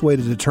the best way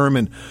to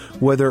determine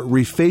whether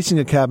refacing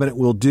a cabinet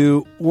will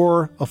do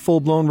or a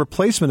full-blown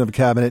replacement of a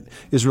cabinet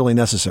is really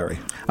necessary?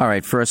 All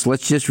right, first,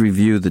 let's just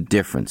review the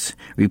difference.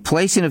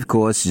 Replacing, of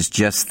course, is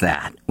just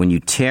that, when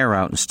you tear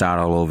out and start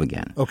all over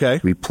again.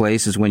 Okay.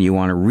 Replace is when you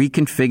want to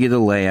reconfigure the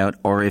layout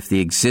or if the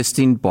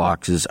existing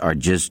boxes are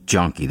just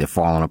junky, they're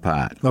falling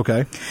apart.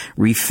 Okay.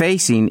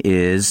 Refacing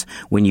is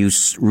when you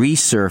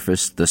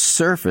resurface the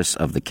surface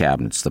of the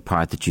cabinets, the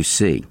part that you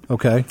see.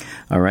 Okay.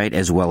 All right,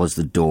 as well as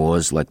the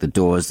doors, like the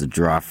doors, the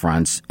drawer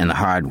fronts, and the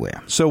hardware.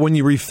 So when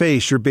you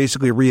reface, you're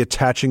basically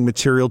reattaching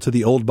material to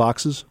the old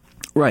boxes?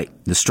 Right.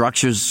 The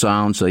structure's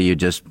sound, so you're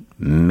just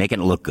making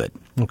it look good.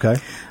 Okay.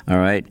 All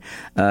right.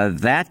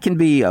 That can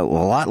be a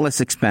lot less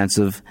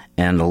expensive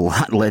and a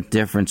lot less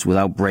difference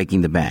without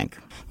breaking the bank.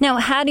 Now,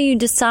 how do you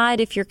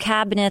decide if your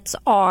cabinets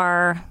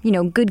are,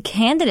 good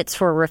candidates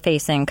for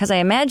refacing? Because I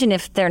imagine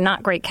if they're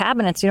not great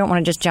cabinets, you don't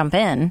want to just jump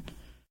in.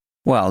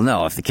 Well,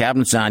 no. If the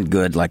cabinets aren't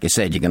good, like I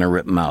said, you're going to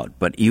rip them out.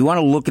 But you want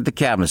to look at the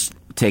cabinets.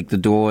 Take the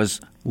doors,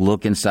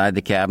 look inside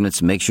the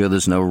cabinets, make sure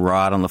there's no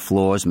rot on the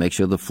floors, make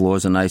sure the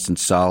floors are nice and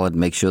solid,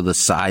 make sure the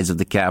sides of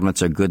the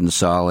cabinets are good and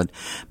solid,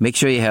 make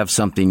sure you have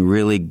something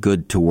really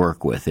good to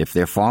work with. If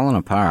they're falling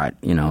apart,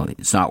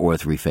 it's not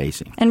worth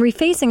refacing. And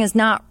refacing is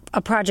not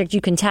a project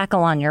you can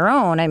tackle on your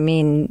own. I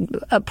mean,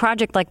 a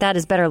project like that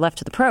is better left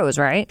to the pros,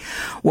 right?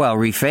 Well,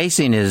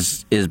 refacing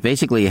is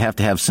basically you have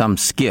to have some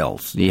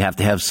skills. You have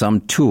to have some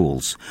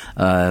tools.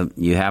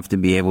 You have to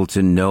be able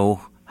to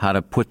know how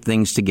to put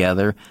things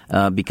together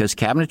because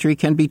cabinetry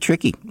can be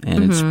tricky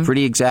and it's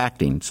pretty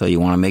exacting. So you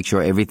want to make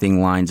sure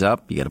everything lines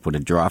up. You got to put a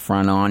drawer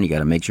front on. You got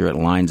to make sure it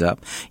lines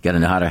up. You got to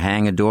know how to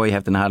hang a door. You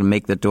have to know how to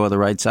make the door the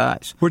right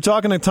size. We're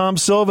talking to Tom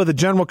Silva, the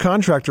general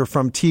contractor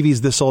from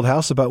TV's This Old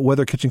House, about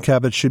whether kitchen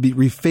cabinets should be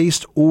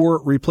refaced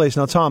or replaced.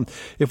 Now, Tom,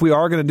 if we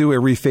are going to do a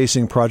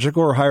refacing project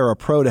or hire a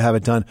pro to have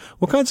it done,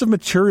 what kinds of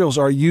materials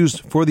are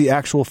used for the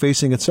actual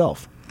facing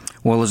itself?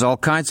 Well, there's all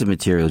kinds of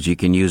materials. You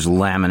can use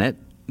laminate.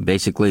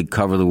 Basically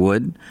cover the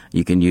wood.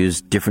 You can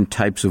use different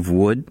types of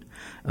wood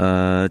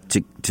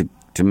to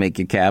to make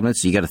your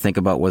cabinets. You got to think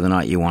about whether or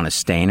not you want to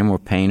stain them or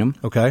paint them.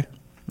 Okay.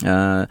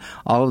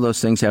 All of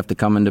those things have to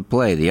come into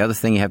play. The other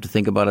thing you have to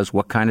think about is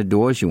what kind of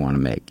doors you want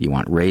to make. You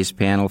want raised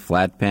panel,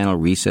 flat panel,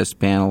 recessed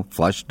panel,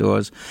 flush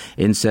doors,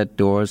 inset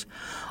doors.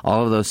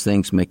 All of those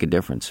things make a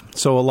difference.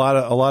 So a lot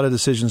of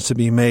decisions to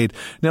be made.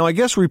 Now, I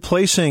guess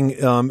replacing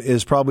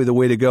is probably the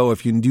way to go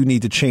if you do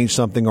need to change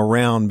something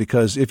around,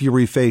 because if you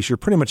reface, you're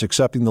pretty much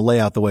accepting the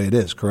layout the way it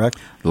is, correct?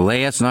 The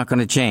layout's not going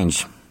to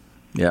change.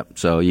 Yep.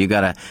 So you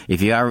gotta,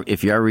 if you are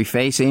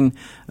refacing,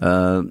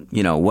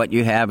 what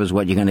you have is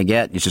what you're going to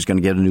get. It's just going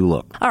to get a new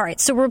look. All right.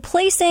 So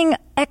replacing,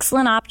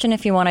 excellent option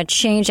if you want to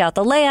change out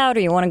the layout, or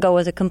you want to go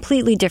with a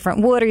completely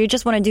different wood, or you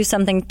just want to do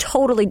something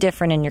totally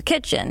different in your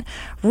kitchen.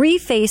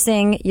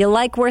 Refacing, you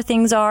like where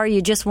things are,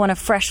 you just want a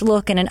fresh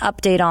look and an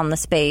update on the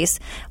space.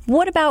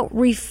 What about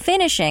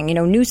refinishing?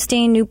 New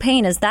stain, new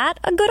paint. Is that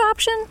a good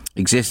option?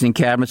 Existing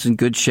cabinets in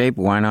good shape.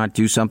 Why not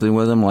do something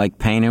with them, like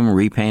paint them,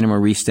 repaint them, or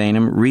restain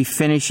them?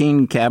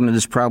 Refinishing cabinet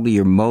is probably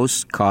your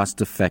most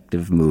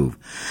cost-effective move.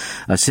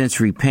 Since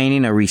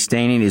repainting or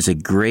restaining is a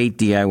great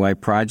DIY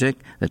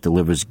project that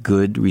delivers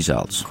good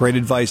results. Great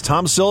advice.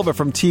 Tom Silva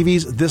from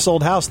TV's This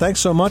Old House.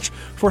 Thanks so much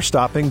for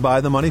stopping by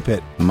the Money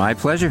Pit. My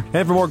pleasure.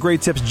 And for more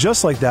great tips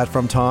just like that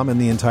from Tom and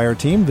the entire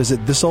team,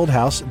 visit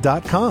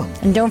thisoldhouse.com.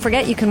 And don't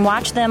forget, you can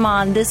watch them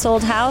on This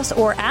Old House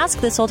or Ask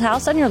This Old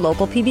House on your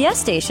local PBS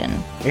station.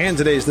 And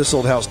today's This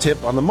Old House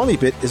tip on the Money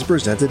Pit is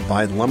presented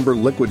by Lumber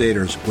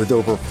Liquidators, with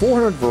over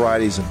 400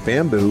 varieties of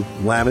bamboo,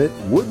 laminate,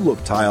 wood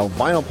look tile,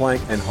 vinyl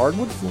plank, and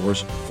hardwood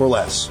floors for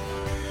less.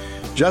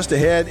 Just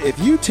ahead, if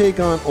you take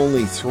on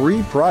only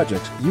 3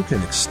 projects, you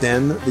can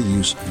extend the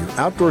use of your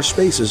outdoor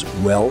spaces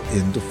well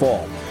into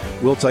fall.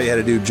 We'll tell you how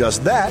to do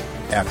just that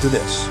after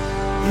this.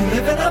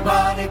 You live in a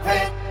money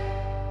pit.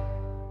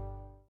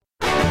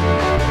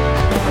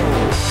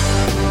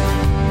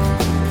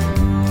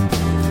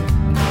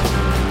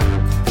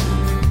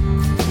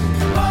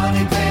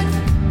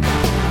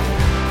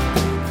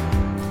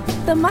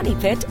 The Money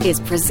Pit is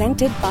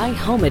presented by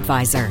Home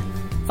Advisor.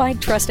 Find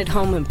trusted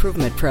home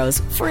improvement pros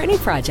for any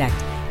project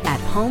at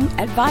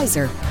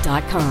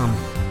homeadvisor.com.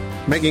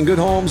 Making good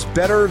homes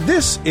better.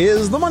 This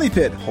is the Money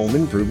Pit Home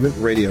Improvement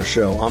Radio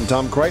Show. I'm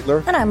Tom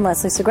Kreitler. And I'm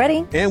Leslie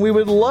Segretti. And we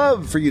would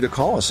love for you to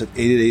call us at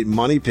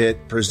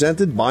 888-MONEY-PIT,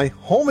 presented by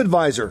Home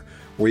Advisor,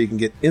 where you can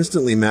get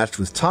instantly matched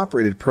with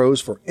top-rated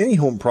pros for any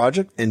home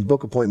project and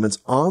book appointments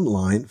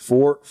online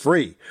for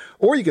free.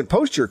 Or you can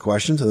post your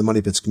question to the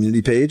Money Pit's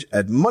community page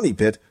at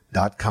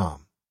moneypit.com.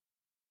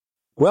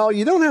 Well,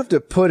 you don't have to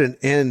put an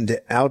end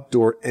to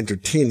outdoor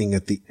entertaining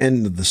at the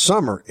end of the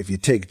summer. If you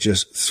take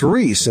just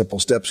 3 simple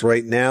steps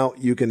right now,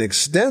 you can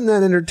extend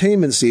that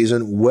entertainment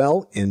season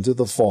well into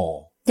the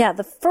fall. Yeah,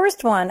 the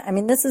first one,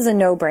 this is a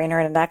no-brainer,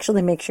 and it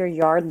actually makes your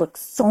yard look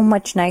so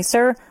much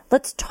nicer.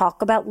 Let's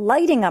talk about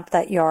lighting up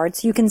that yard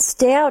so you can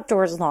stay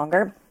outdoors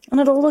longer, and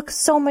it'll look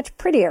so much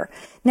prettier.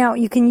 Now,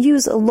 you can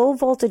use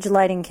low-voltage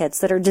lighting kits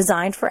that are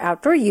designed for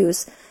outdoor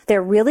use.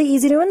 They're really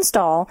easy to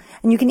install,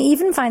 and you can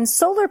even find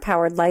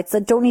solar-powered lights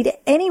that don't need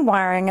any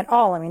wiring at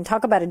all.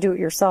 Talk about a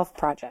do-it-yourself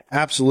project.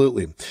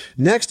 Absolutely.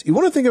 Next, you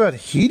want to think about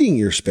heating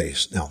your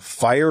space. Now,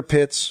 fire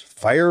pits,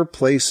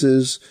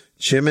 fireplaces,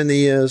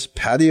 chimeneas,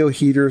 patio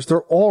heaters,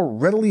 they're all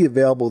readily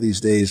available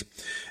these days,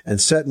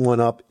 and setting one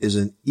up is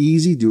an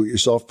easy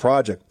do-it-yourself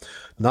project.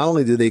 Not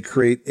only do they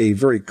create a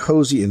very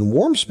cozy and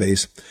warm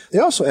space, they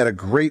also add a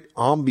great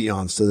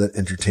ambiance to that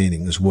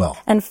entertaining as well.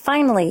 And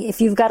finally, if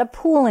you've got a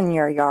pool in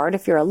your yard,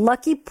 if you're a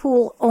lucky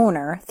pool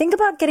owner, think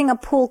about getting a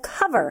pool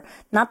cover.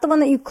 Not the one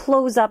that you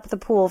close up the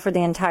pool for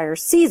the entire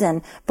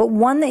season, but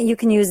one that you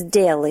can use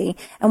daily.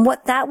 And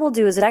what that will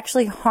do is it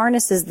actually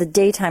harnesses the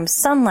daytime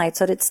sunlight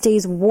so that it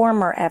stays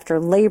warmer after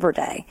Labor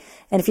Day.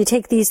 And if you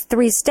take these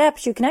 3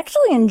 steps, you can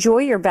actually enjoy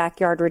your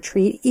backyard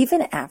retreat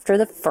even after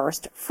the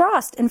first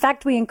frost. In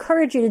fact, we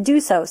encourage you to do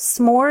so.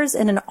 S'mores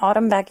in an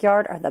autumn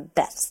backyard are the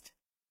best.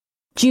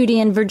 Judy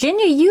in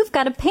Virginia, you've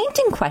got a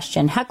painting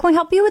question. How can we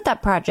help you with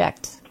that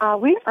project?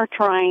 We are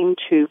trying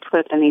to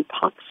put an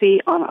epoxy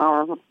on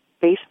our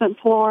basement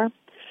floor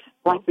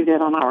like we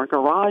did on our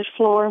garage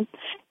floor.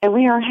 And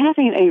we are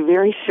having a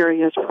very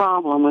serious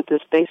problem with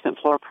this basement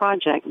floor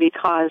project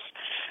because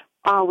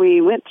we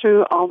went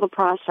through all the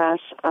process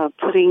of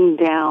putting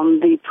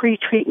down the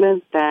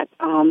pre-treatment that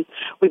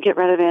would get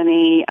rid of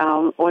any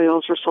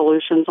oils or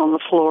solutions on the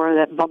floor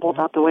that bubbled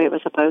up the way it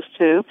was supposed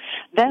to.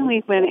 Then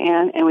we went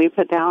in and we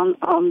put down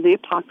the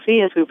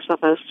epoxy as we were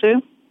supposed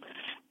to,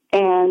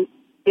 and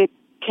it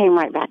came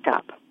right back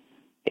up.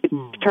 It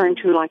turned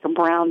to like a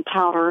brown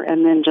powder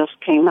and then just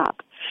came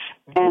up.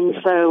 And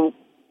so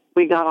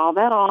we got all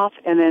that off,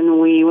 and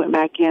then we went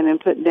back in and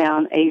put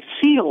down a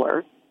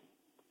sealer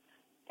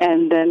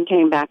and then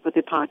came back with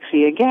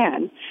epoxy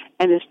again,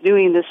 and it's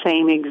doing the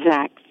same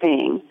exact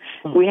thing.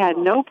 We had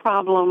no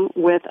problem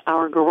with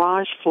our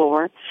garage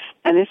floor,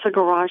 and it's a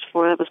garage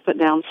floor that was put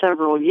down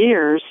several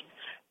years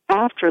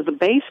after the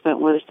basement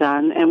was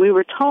done, and we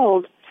were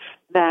told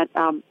that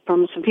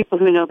from some people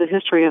who know the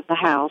history of the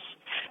house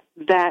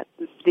that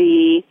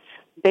the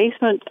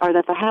basement, or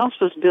that the house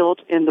was built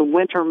in the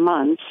winter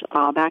months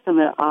back in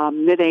the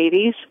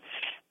mid-'80s,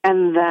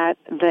 and that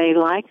they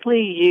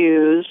likely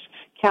used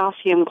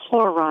calcium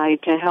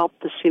chloride to help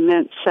the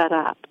cement set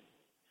up,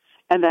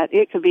 and that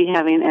it could be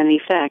having an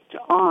effect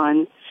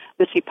on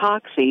this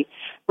epoxy.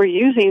 We're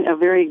using a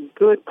very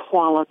good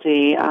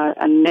quality,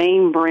 a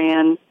name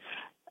brand.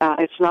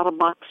 It's not a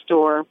box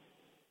store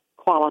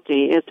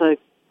quality. It's a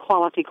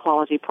quality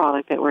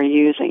product that we're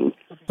using.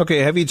 Okay,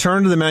 have you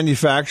turned to the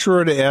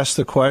manufacturer to ask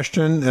the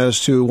question as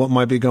to what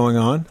might be going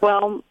on?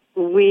 Well,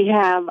 we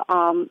have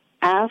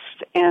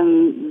asked,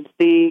 and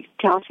the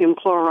calcium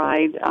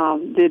chloride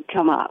did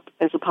come up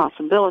as a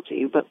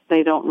possibility, but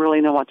they don't really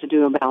know what to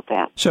do about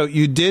that. So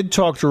you did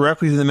talk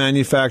directly to the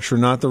manufacturer,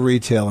 not the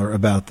retailer,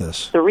 about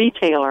this? The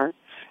retailer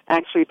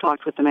actually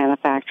talked with the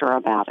manufacturer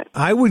about it.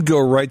 I would go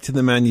right to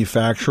the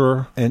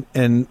manufacturer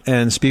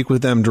and speak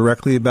with them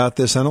directly about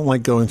this. I don't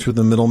like going through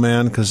the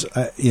middleman because,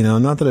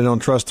 not that I don't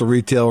trust the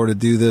retailer to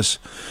do this.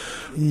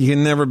 You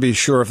can never be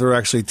sure if they're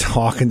actually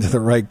talking to the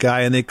right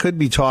guy, and they could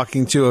be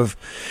talking to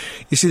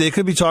they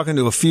could be talking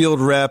to a field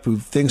rep who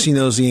thinks he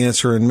knows the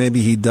answer and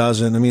maybe he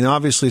doesn't. I mean,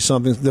 obviously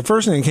the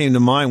first thing that came to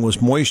mind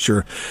was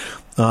moisture.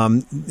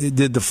 Was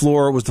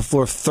the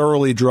floor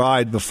thoroughly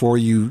dried before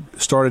you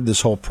started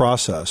this whole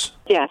process?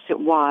 Yes, it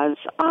was.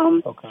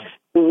 Okay.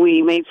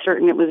 We made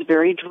certain it was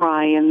very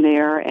dry in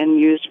there and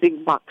used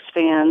big box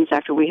fans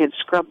after we had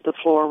scrubbed the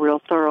floor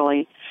real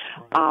thoroughly.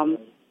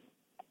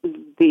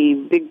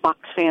 The big box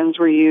fans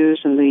were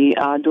used, and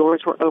the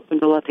doors were open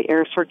to let the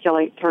air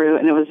circulate through,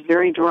 and it was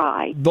very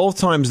dry. Both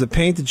times, the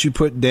paint that you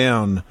put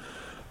down,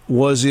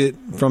 was it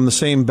from the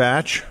same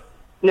batch?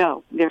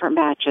 No, different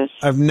batches.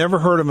 I've never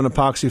heard of an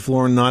epoxy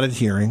floor not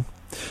adhering.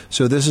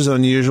 So this is an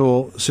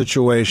unusual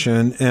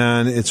situation,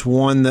 and it's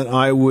one that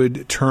I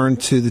would turn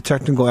to the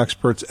technical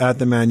experts at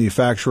the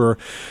manufacturer.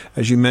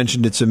 As you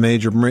mentioned, it's a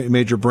major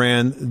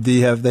brand. They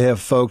have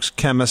folks,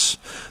 chemists,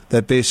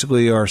 that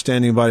basically are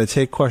standing by to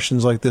take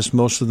questions like this.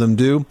 Most of them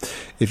do.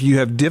 If you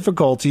have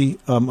difficulty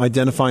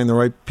identifying the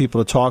right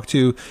people to talk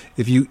to,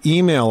 if you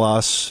email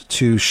us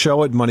to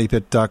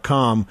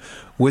show@moneypit.com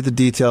with the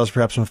details,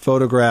 perhaps some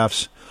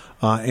photographs,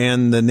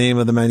 and the name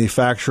of the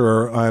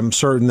manufacturer, I'm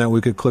certain that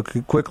we could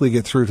quickly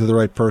get through to the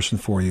right person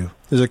for you.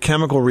 There's a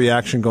chemical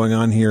reaction going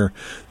on here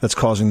that's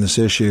causing this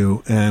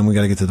issue, and we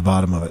got to get to the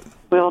bottom of it.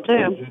 Will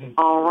do.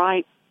 All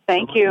right.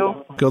 Thank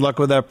you. Good luck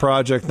with that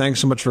project. Thanks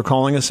so much for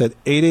calling us at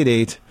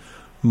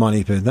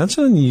 888-MONEY-PIT. That's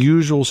an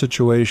unusual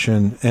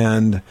situation,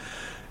 and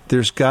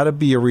there's got to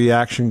be a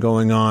reaction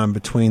going on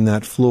between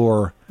that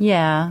floor.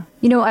 Yeah.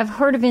 I've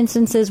heard of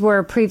instances where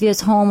a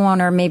previous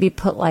homeowner maybe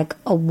put like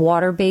a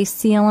water-based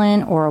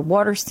sealant or a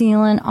water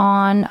sealant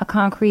on a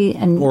concrete.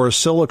 Or a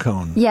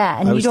silicone. Yeah,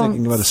 and I you was don't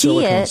thinking about a see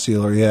silicone it.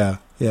 sealer, yeah.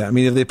 Yeah, I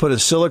mean, if they put a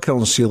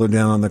silicone sealer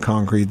down on the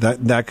concrete,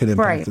 that could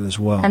impact it as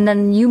well. And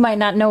then you might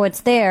not know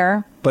it's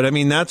there. But, I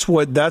mean, that's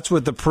what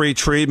the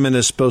pre-treatment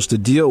is supposed to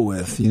deal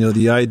with.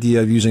 The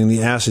idea of using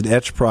the acid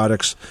etch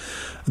products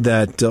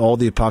that all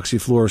the epoxy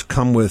floors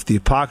come with. The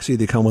epoxy,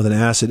 they come with an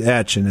acid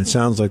etch, and it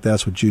sounds like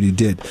that's what Judy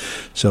did.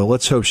 So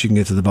let's hope she can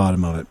get to the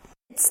bottom of it.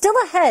 Still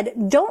ahead,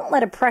 don't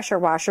let a pressure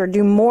washer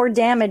do more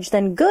damage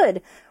than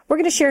good. We're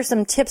going to share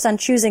some tips on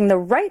choosing the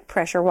right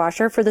pressure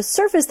washer for the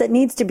surface that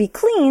needs to be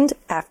cleaned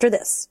after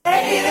this.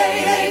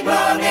 888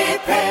 Money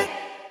Pit.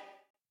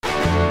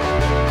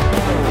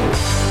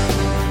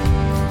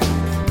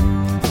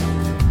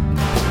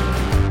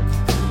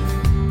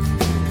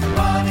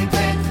 Money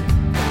Pit.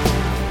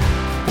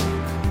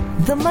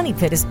 The Money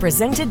Pit is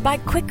presented by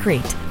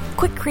Quikrete.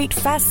 Quikrete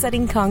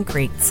fast-setting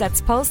concrete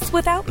sets posts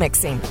without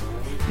mixing.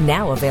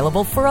 Now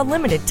available for a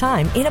limited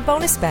time in a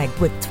bonus bag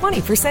with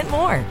 20%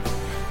 more.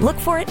 Look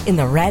for it in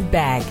the red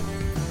bag.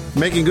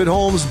 Making good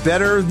homes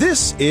better.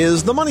 This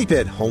is the Money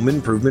Pit Home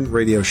Improvement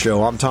Radio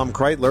Show. I'm Tom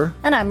Kreitler.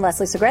 And I'm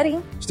Leslie Segretti.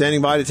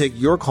 Standing by to take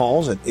your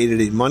calls at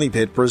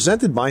 888-MONEY-PIT,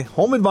 presented by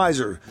Home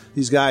Advisor.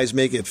 These guys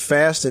make it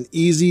fast and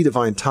easy to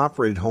find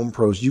top-rated home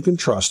pros you can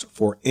trust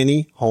for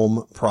any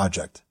home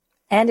project.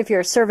 And if you're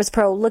a service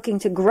pro looking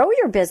to grow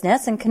your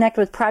business and connect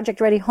with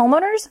project-ready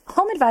homeowners,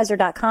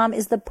 HomeAdvisor.com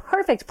is the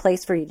perfect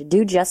place for you to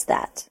do just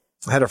that.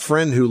 I had a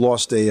friend who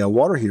lost a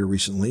water heater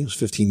recently. He was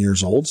 15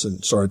 years old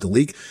and started to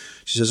leak.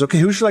 She says, okay,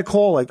 who should I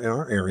call, like in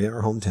our area,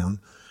 our hometown?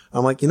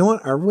 I'm like, you know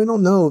what? I really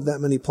don't know that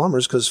many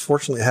plumbers because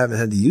fortunately I haven't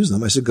had to use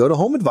them. I said, go to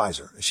Home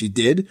Advisor. She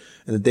did.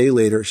 And a day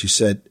later, she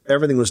said,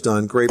 everything was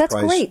done. Great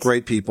price,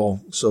 great people.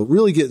 So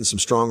really getting some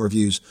strong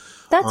reviews.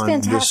 That's on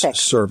fantastic. This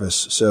service.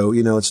 So,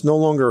 it's no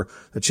longer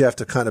that you have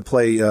to kind of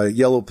play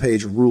yellow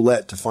page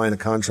roulette to find a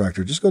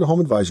contractor. Just go to Home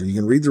Advisor. You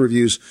can read the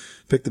reviews,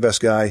 pick the best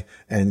guy,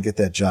 and get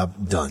that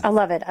job done. I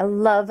love it. I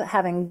love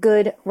having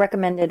good,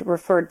 recommended,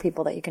 referred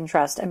people that you can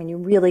trust. I mean, you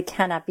really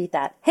cannot beat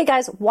that. Hey,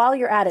 guys, while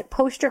you're at it,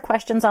 post your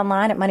questions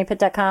online at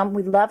moneypit.com.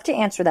 We'd love to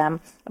answer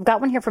them. I've got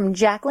one here from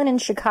Jacqueline in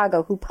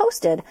Chicago who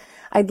posted,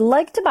 I'd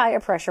like to buy a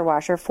pressure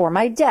washer for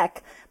my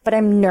deck, but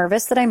I'm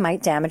nervous that I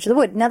might damage the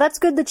wood. Now, that's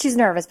good that she's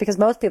nervous because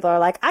most people are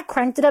like, I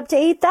cranked it up to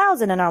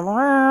 8,000 and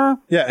I'm...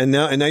 Yeah, and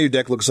now your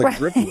deck looks like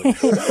driftwood.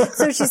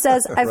 So she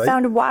says, I've Right?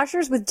 found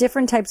washers with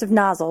different types of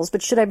nozzles,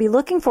 but should I be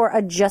looking for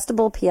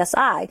adjustable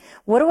PSI?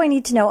 What do I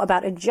need to know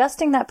about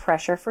adjusting that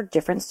pressure for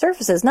different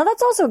surfaces? Now,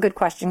 that's also a good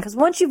question because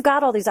once you've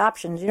got all these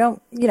options,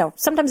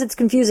 sometimes it's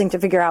confusing to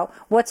figure out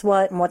what's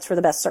what and what's for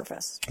the best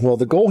surface. Well,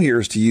 the goal here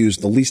is to use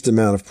the least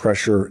amount of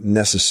pressure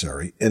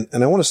necessary. And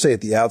I want to say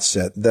at the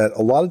outset that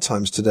a lot of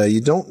times today,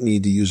 you don't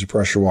need to use a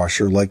pressure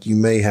washer like you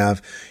may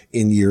have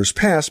in years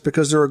past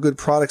because there are good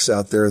products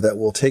out there that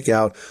will take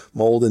out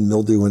mold and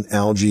mildew and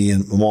algae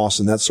and moss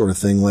and that sort of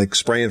thing. Like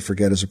Spray and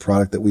Forget is a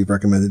product that we've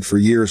recommended for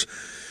years.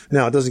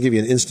 Now, it doesn't give you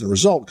an instant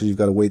result because you've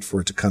got to wait for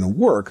it to kind of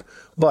work,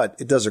 but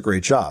it does a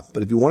great job.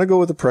 But if you want to go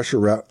with the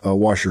pressure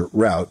washer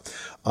route,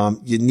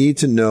 you need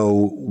to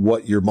know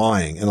what you're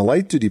buying. And a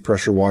light-duty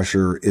pressure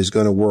washer is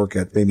going to work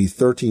at maybe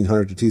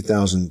 1,300 to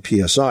 2,000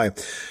 PSI.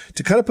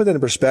 To kind of put that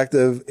in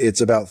perspective,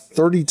 it's about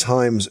 30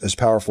 times as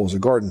powerful as a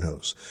garden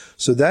hose.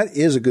 So that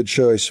is a good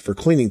choice for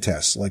cleaning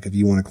tests. Like if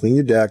you want to clean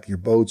your deck, your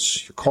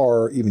boats, your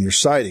car, even your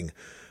siding.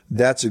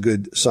 That's a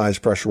good size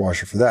pressure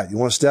washer for that. You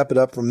want to step it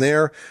up from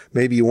there.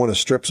 Maybe you want to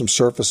strip some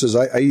surfaces.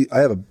 I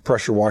have a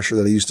pressure washer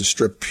that I used to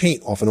strip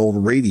paint off an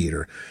old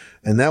radiator,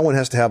 and that one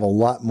has to have a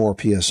lot more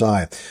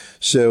PSI.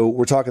 So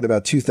we're talking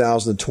about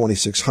 2,000 to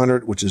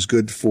 2,600, which is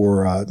good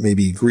for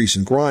maybe grease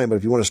and grime. But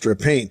if you want to strip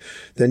paint,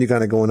 then you're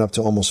kind of going up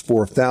to almost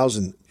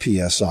 4,000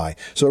 PSI.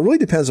 So it really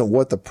depends on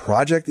what the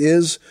project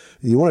is.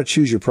 You want to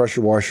choose your pressure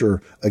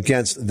washer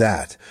against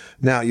that.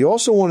 Now, you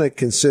also want to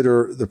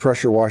consider the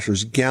pressure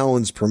washer's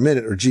gallons per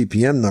minute or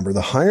GPM number.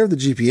 The higher the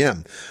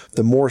GPM,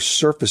 the more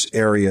surface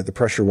area the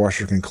pressure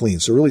washer can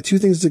clean. So really two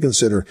things to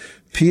consider,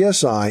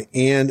 PSI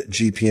and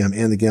GPM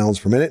and the gallons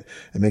per minute,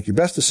 and make your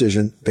best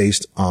decision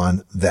based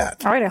on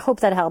that. All right, I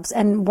hope that helps.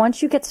 And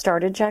once you get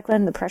started,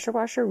 Jacqueline, the pressure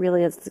washer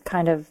really is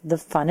kind of the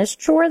funnest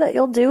chore that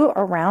you'll do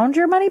around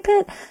your money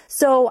pit.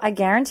 So I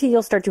guarantee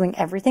you'll start doing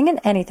everything and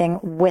anything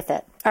with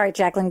it. All right,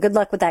 Jacqueline, good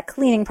luck with that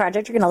cleaning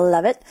project. You're going to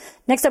love it.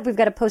 Next up, we've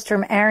got a post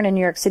from Aaron in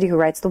New York City who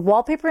writes, the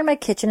wallpaper in my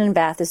kitchen and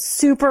bath is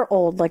super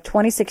old, like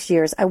 26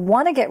 years. I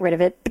want to get rid of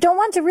it, but don't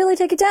want to really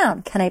take it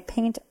down. Can I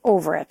paint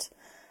over it?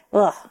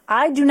 Ugh,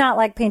 I do not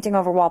like painting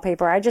over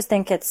wallpaper. I just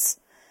think it's,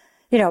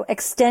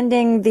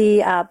 extending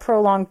the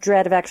prolonged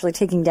dread of actually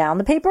taking down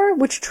the paper,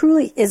 which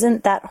truly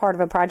isn't that hard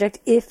of a project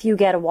if you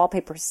get a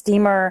wallpaper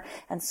steamer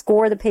and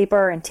score the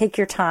paper and take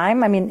your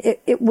time. I mean,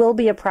 it will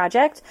be a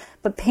project,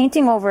 but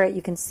painting over it,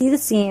 you can see the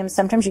seams,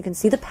 sometimes you can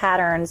see the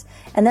patterns,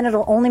 and then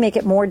it'll only make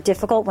it more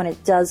difficult when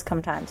it does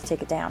come time to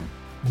take it down.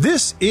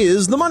 This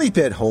is the Money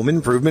Pit Home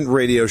Improvement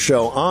Radio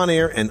Show, on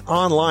air and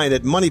online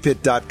at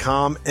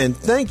moneypit.com. And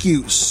thank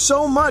you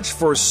so much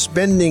for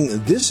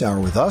spending this hour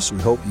with us. We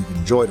hope you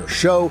enjoyed our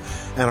show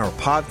and our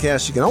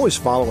podcast. You can always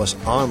follow us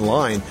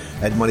online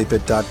at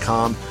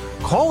moneypit.com.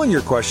 Call in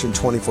your question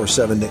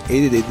 24/7 to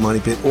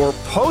 888-MONEYPIT or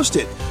post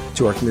it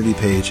to our community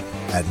page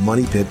at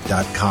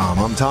moneypit.com.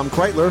 I'm Tom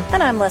Kreitler.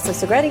 And I'm Leslie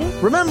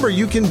Segretti. Remember,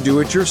 you can do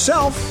it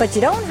yourself, but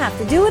you don't have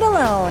to do it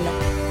alone.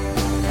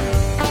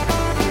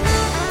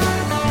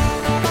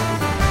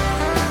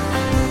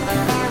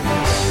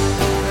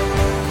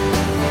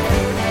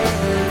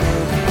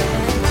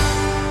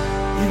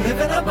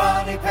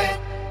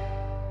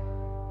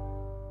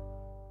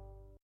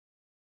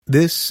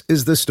 This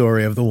is the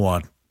story of the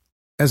one.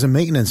 As a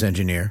maintenance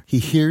engineer, he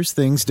hears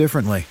things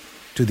differently.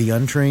 To the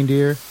untrained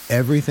ear,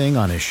 everything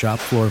on his shop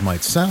floor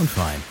might sound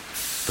fine,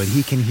 but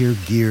he can hear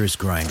gears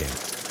grinding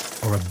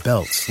or a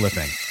belt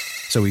slipping.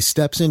 So he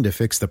steps in to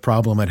fix the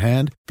problem at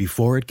hand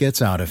before it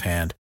gets out of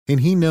hand.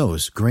 And he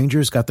knows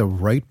Grainger's got the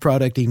right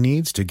product he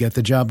needs to get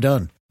the job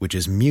done, which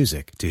is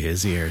music to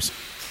his ears.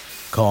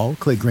 Call,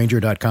 click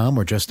Grainger.com,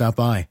 or just stop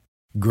by.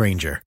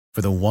 Grainger,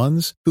 for the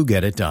ones who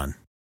get it done.